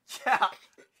 2. Yeah.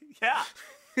 Yeah.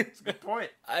 That's a good point.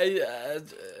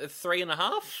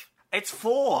 3.5? It's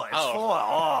 4. It's Oh. 4.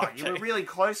 Oh, Okay. you were really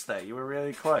close there. You were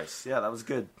really close. Yeah, that was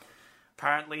good.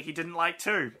 Apparently, he didn't like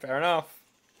 2. Fair enough.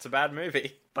 It's a bad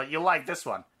movie. But you'll like this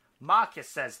one. Marcus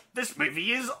says, this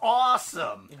movie is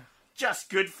awesome. Just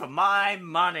good for my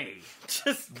money.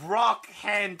 Just Rock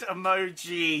hand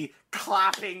emoji,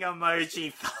 clapping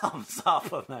emoji, thumbs up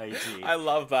emoji. I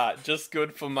love that. Just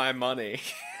good for my money.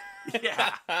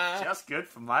 Yeah, just good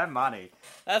for my money.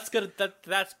 That's got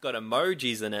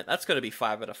emojis in it. That's got to be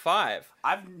 5 out of 5.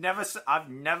 I've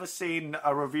never seen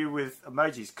a review with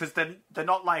emojis because they're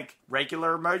not like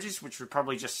regular emojis, which would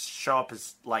probably just show up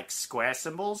as like square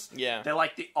symbols. Yeah. They're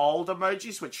like the old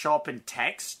emojis, which show up in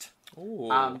text. Ooh.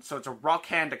 So it's a rock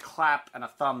hand, a clap, and a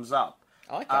thumbs up.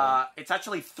 I like that one. It's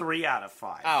actually 3 out of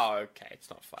 5. Oh, okay. It's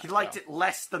not 5. He liked it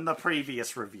less than the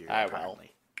previous review. Oh, well.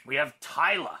 Apparently, we have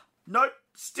Tyler. Nope,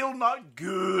 still not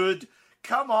good.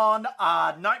 Come on,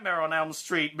 Nightmare on Elm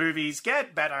Street movies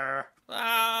get better.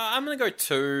 I'm going to go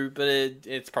 2, but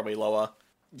it's probably lower.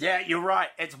 Yeah, you're right.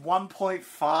 It's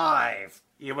 1.5.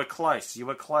 You were close. You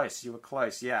were close. You were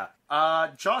close. Yeah.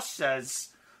 Josh says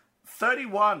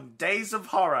 31 Days of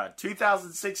Horror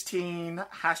 2016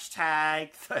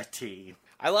 #13.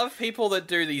 I love people that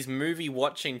do these movie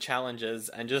watching challenges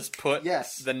and just put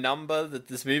Yes. the number that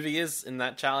this movie is in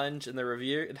that challenge in the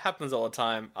review. It happens all the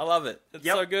time. I love it. It's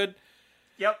Yep. so good.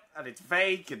 Yep, and it's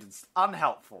vague and it's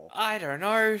unhelpful. I don't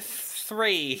know.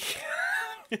 3.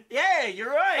 Yeah,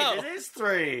 you're right. Oh. It is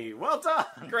 3. Well done.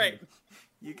 Great.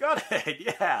 You got it.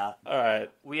 Yeah. All right.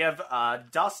 We have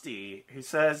Dusty who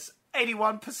says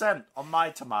 81% on my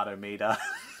tomato meter.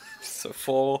 So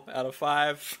 4 out of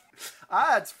 5.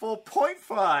 It's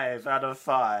 4.5 out of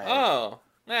 5. Oh.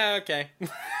 Yeah, okay. Yep.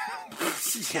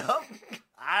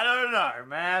 I don't know,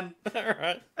 man. All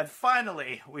right. And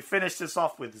finally, we finish this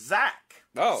off with Zach.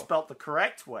 Oh. Spelt the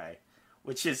correct way,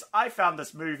 which is, I found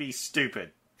this movie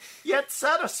stupid, yet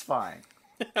satisfying.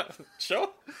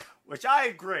 Sure. Which I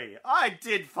agree. I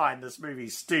did find this movie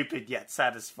stupid yet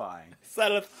satisfying. Is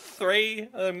that a 3?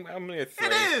 I'm going to go 3.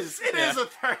 It is! It is a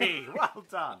 3! Well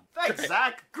done. Thanks,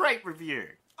 Zach. Great review.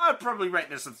 I'd probably rate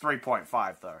this a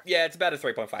 3.5, though. Yeah, it's about a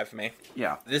 3.5 for me.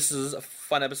 Yeah. This is a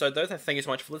fun episode, though. Thank you so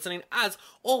much for listening. As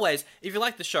always, if you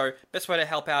like the show, best way to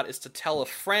help out is to tell a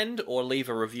friend or leave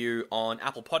a review on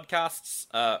Apple Podcasts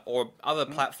or other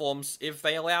platforms if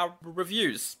they allow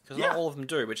reviews. Because Yeah. not all of them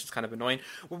do, which is kind of annoying.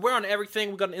 We're on everything.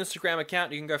 We've got an Instagram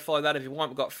account. You can go follow that if you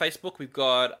want. We've got Facebook. We've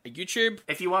got a YouTube.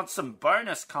 If you want some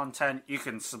bonus content, you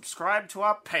can subscribe to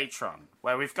our Patreon,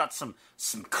 where we've got some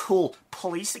cool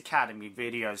Police Academy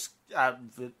videos,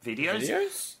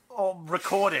 Videos? or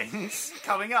recordings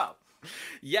coming up.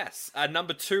 Yes,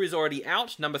 number 2 is already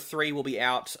out. Number 3 will be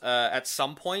out at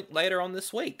some point later on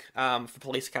this week for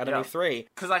Police Academy Yeah. 3.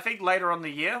 Because I think later on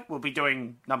the year, we'll be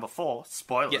doing number 4,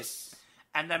 spoilers. Yes.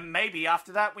 And then maybe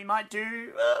after that, we might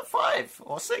do 5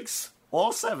 or 6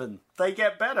 or 7. They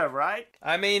get better, right?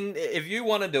 I mean, if you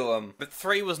want to do them, but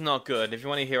 3 was not good. If you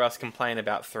want to hear us complain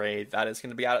about 3, that is going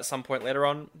to be out at some point later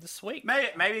on this week.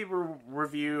 Maybe we'll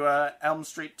review Elm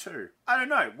Street 2. I don't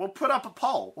know. We'll put up a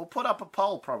poll. We'll put up a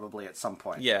poll probably at some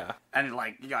point. Yeah. And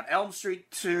like, you got Elm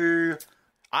Street 2...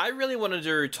 I really want to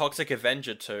do Toxic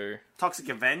Avenger 2. Toxic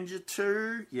Avenger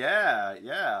 2?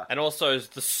 Yeah. And also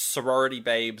the sorority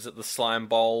babes at the Slime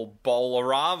Bowl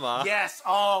Bowlerama. Yes,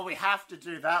 oh, we have to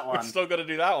do that one. Still got to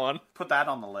do that one. Put that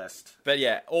on the list. But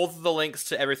yeah, all the links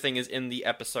to everything is in the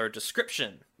episode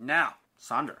description. Now,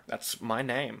 Sandra, That's my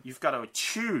name. you've got to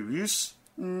choose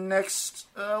next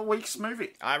week's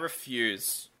movie. I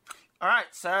refuse. All right,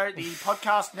 so the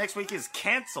podcast next week is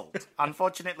cancelled.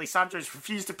 Unfortunately, Sandra's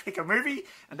refused to pick a movie,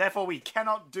 and therefore we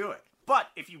cannot do it. But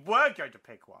if you were going to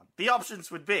pick one, the options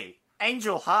would be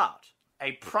Angel Heart.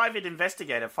 A private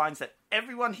investigator finds that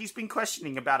everyone he's been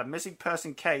questioning about a missing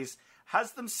person case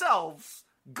has themselves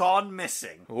gone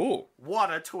missing. Ooh.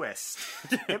 What a twist.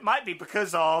 It might be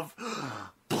because of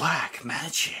black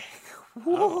magic.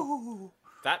 Woo.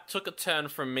 That took a turn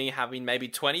from me having maybe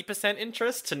 20%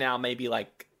 interest to now maybe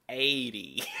like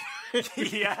 80.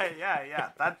 Yeah.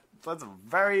 That's a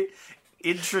very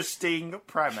interesting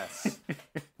premise.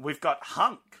 We've got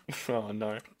Hunk. Oh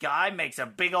no. Guy makes a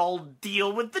big old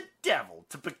deal with the devil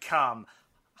to become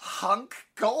Hunk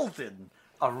Golden,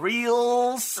 a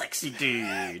real sexy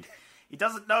dude. He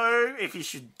doesn't know if he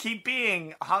should keep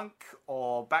being Hunk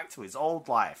or back to his old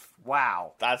life.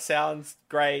 Wow. That sounds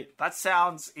great. That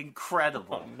sounds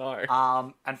incredible. Oh,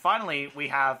 no. And finally, we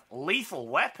have Lethal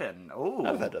Weapon. Ooh.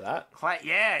 I've heard of that.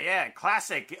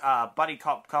 Classic buddy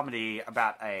cop comedy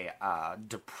about a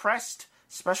depressed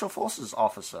Special Forces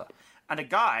officer and a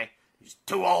guy who's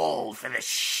too old for this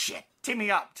shit,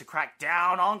 teaming up to crack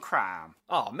down on crime.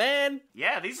 Oh, man.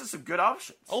 Yeah, these are some good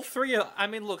options. All three are... I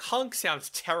mean, look, Hunk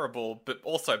sounds terrible, but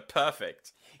also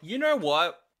perfect. You know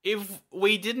what? If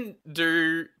we didn't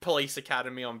do Police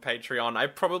Academy on Patreon, I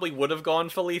probably would have gone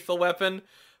for Lethal Weapon,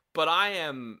 but I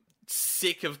am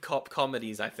sick of cop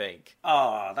comedies, I think.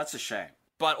 Oh, that's a shame.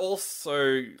 But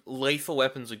also, Lethal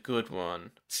Weapon's a good one.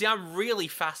 See, I'm really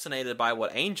fascinated by what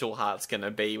Angel Heart's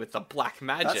gonna be with the black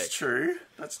magic.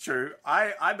 That's true.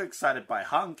 I'm excited by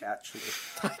Hunk, actually.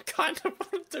 I kind of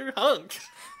want to do Hunk.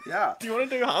 Yeah. Do you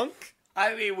want to do Hunk?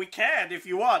 I mean, we can if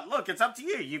you want. Look, it's up to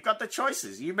you. You've got the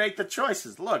choices. You make the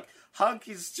choices. Look, Hunk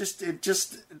is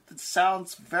it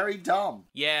sounds very dumb.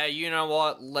 Yeah, you know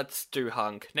what? Let's do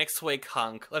Hunk. Next week,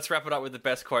 Hunk. Let's wrap it up with the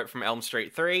best quote from Elm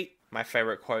Street 3. My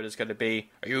favourite quote is going to be,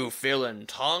 "Are you feeling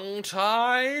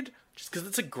tongue-tied?" Just because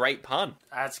it's a great pun.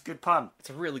 That's a good pun. It's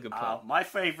a really good pun. My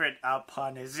favourite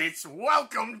pun is, "It's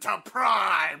welcome to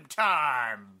prime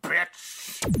time,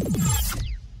 bitch."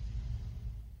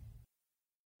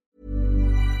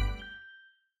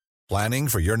 Planning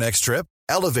for your next trip?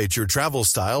 Elevate your travel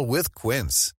style with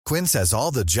Quince. Quince has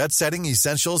all the jet-setting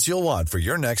essentials you'll want for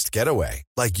your next getaway,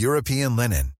 like European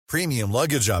linen, premium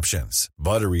luggage options,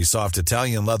 buttery soft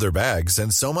Italian leather bags,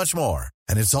 and so much more.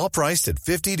 And it's all priced at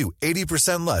 50 to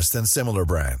 80% less than similar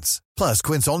brands. Plus,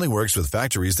 Quince only works with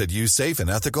factories that use safe and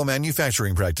ethical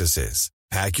manufacturing practices.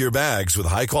 Pack your bags with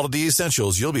high-quality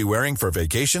essentials you'll be wearing for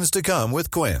vacations to come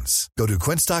with Quince. Go to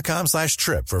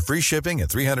quince.com/trip for free shipping and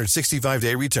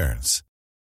 365-day returns.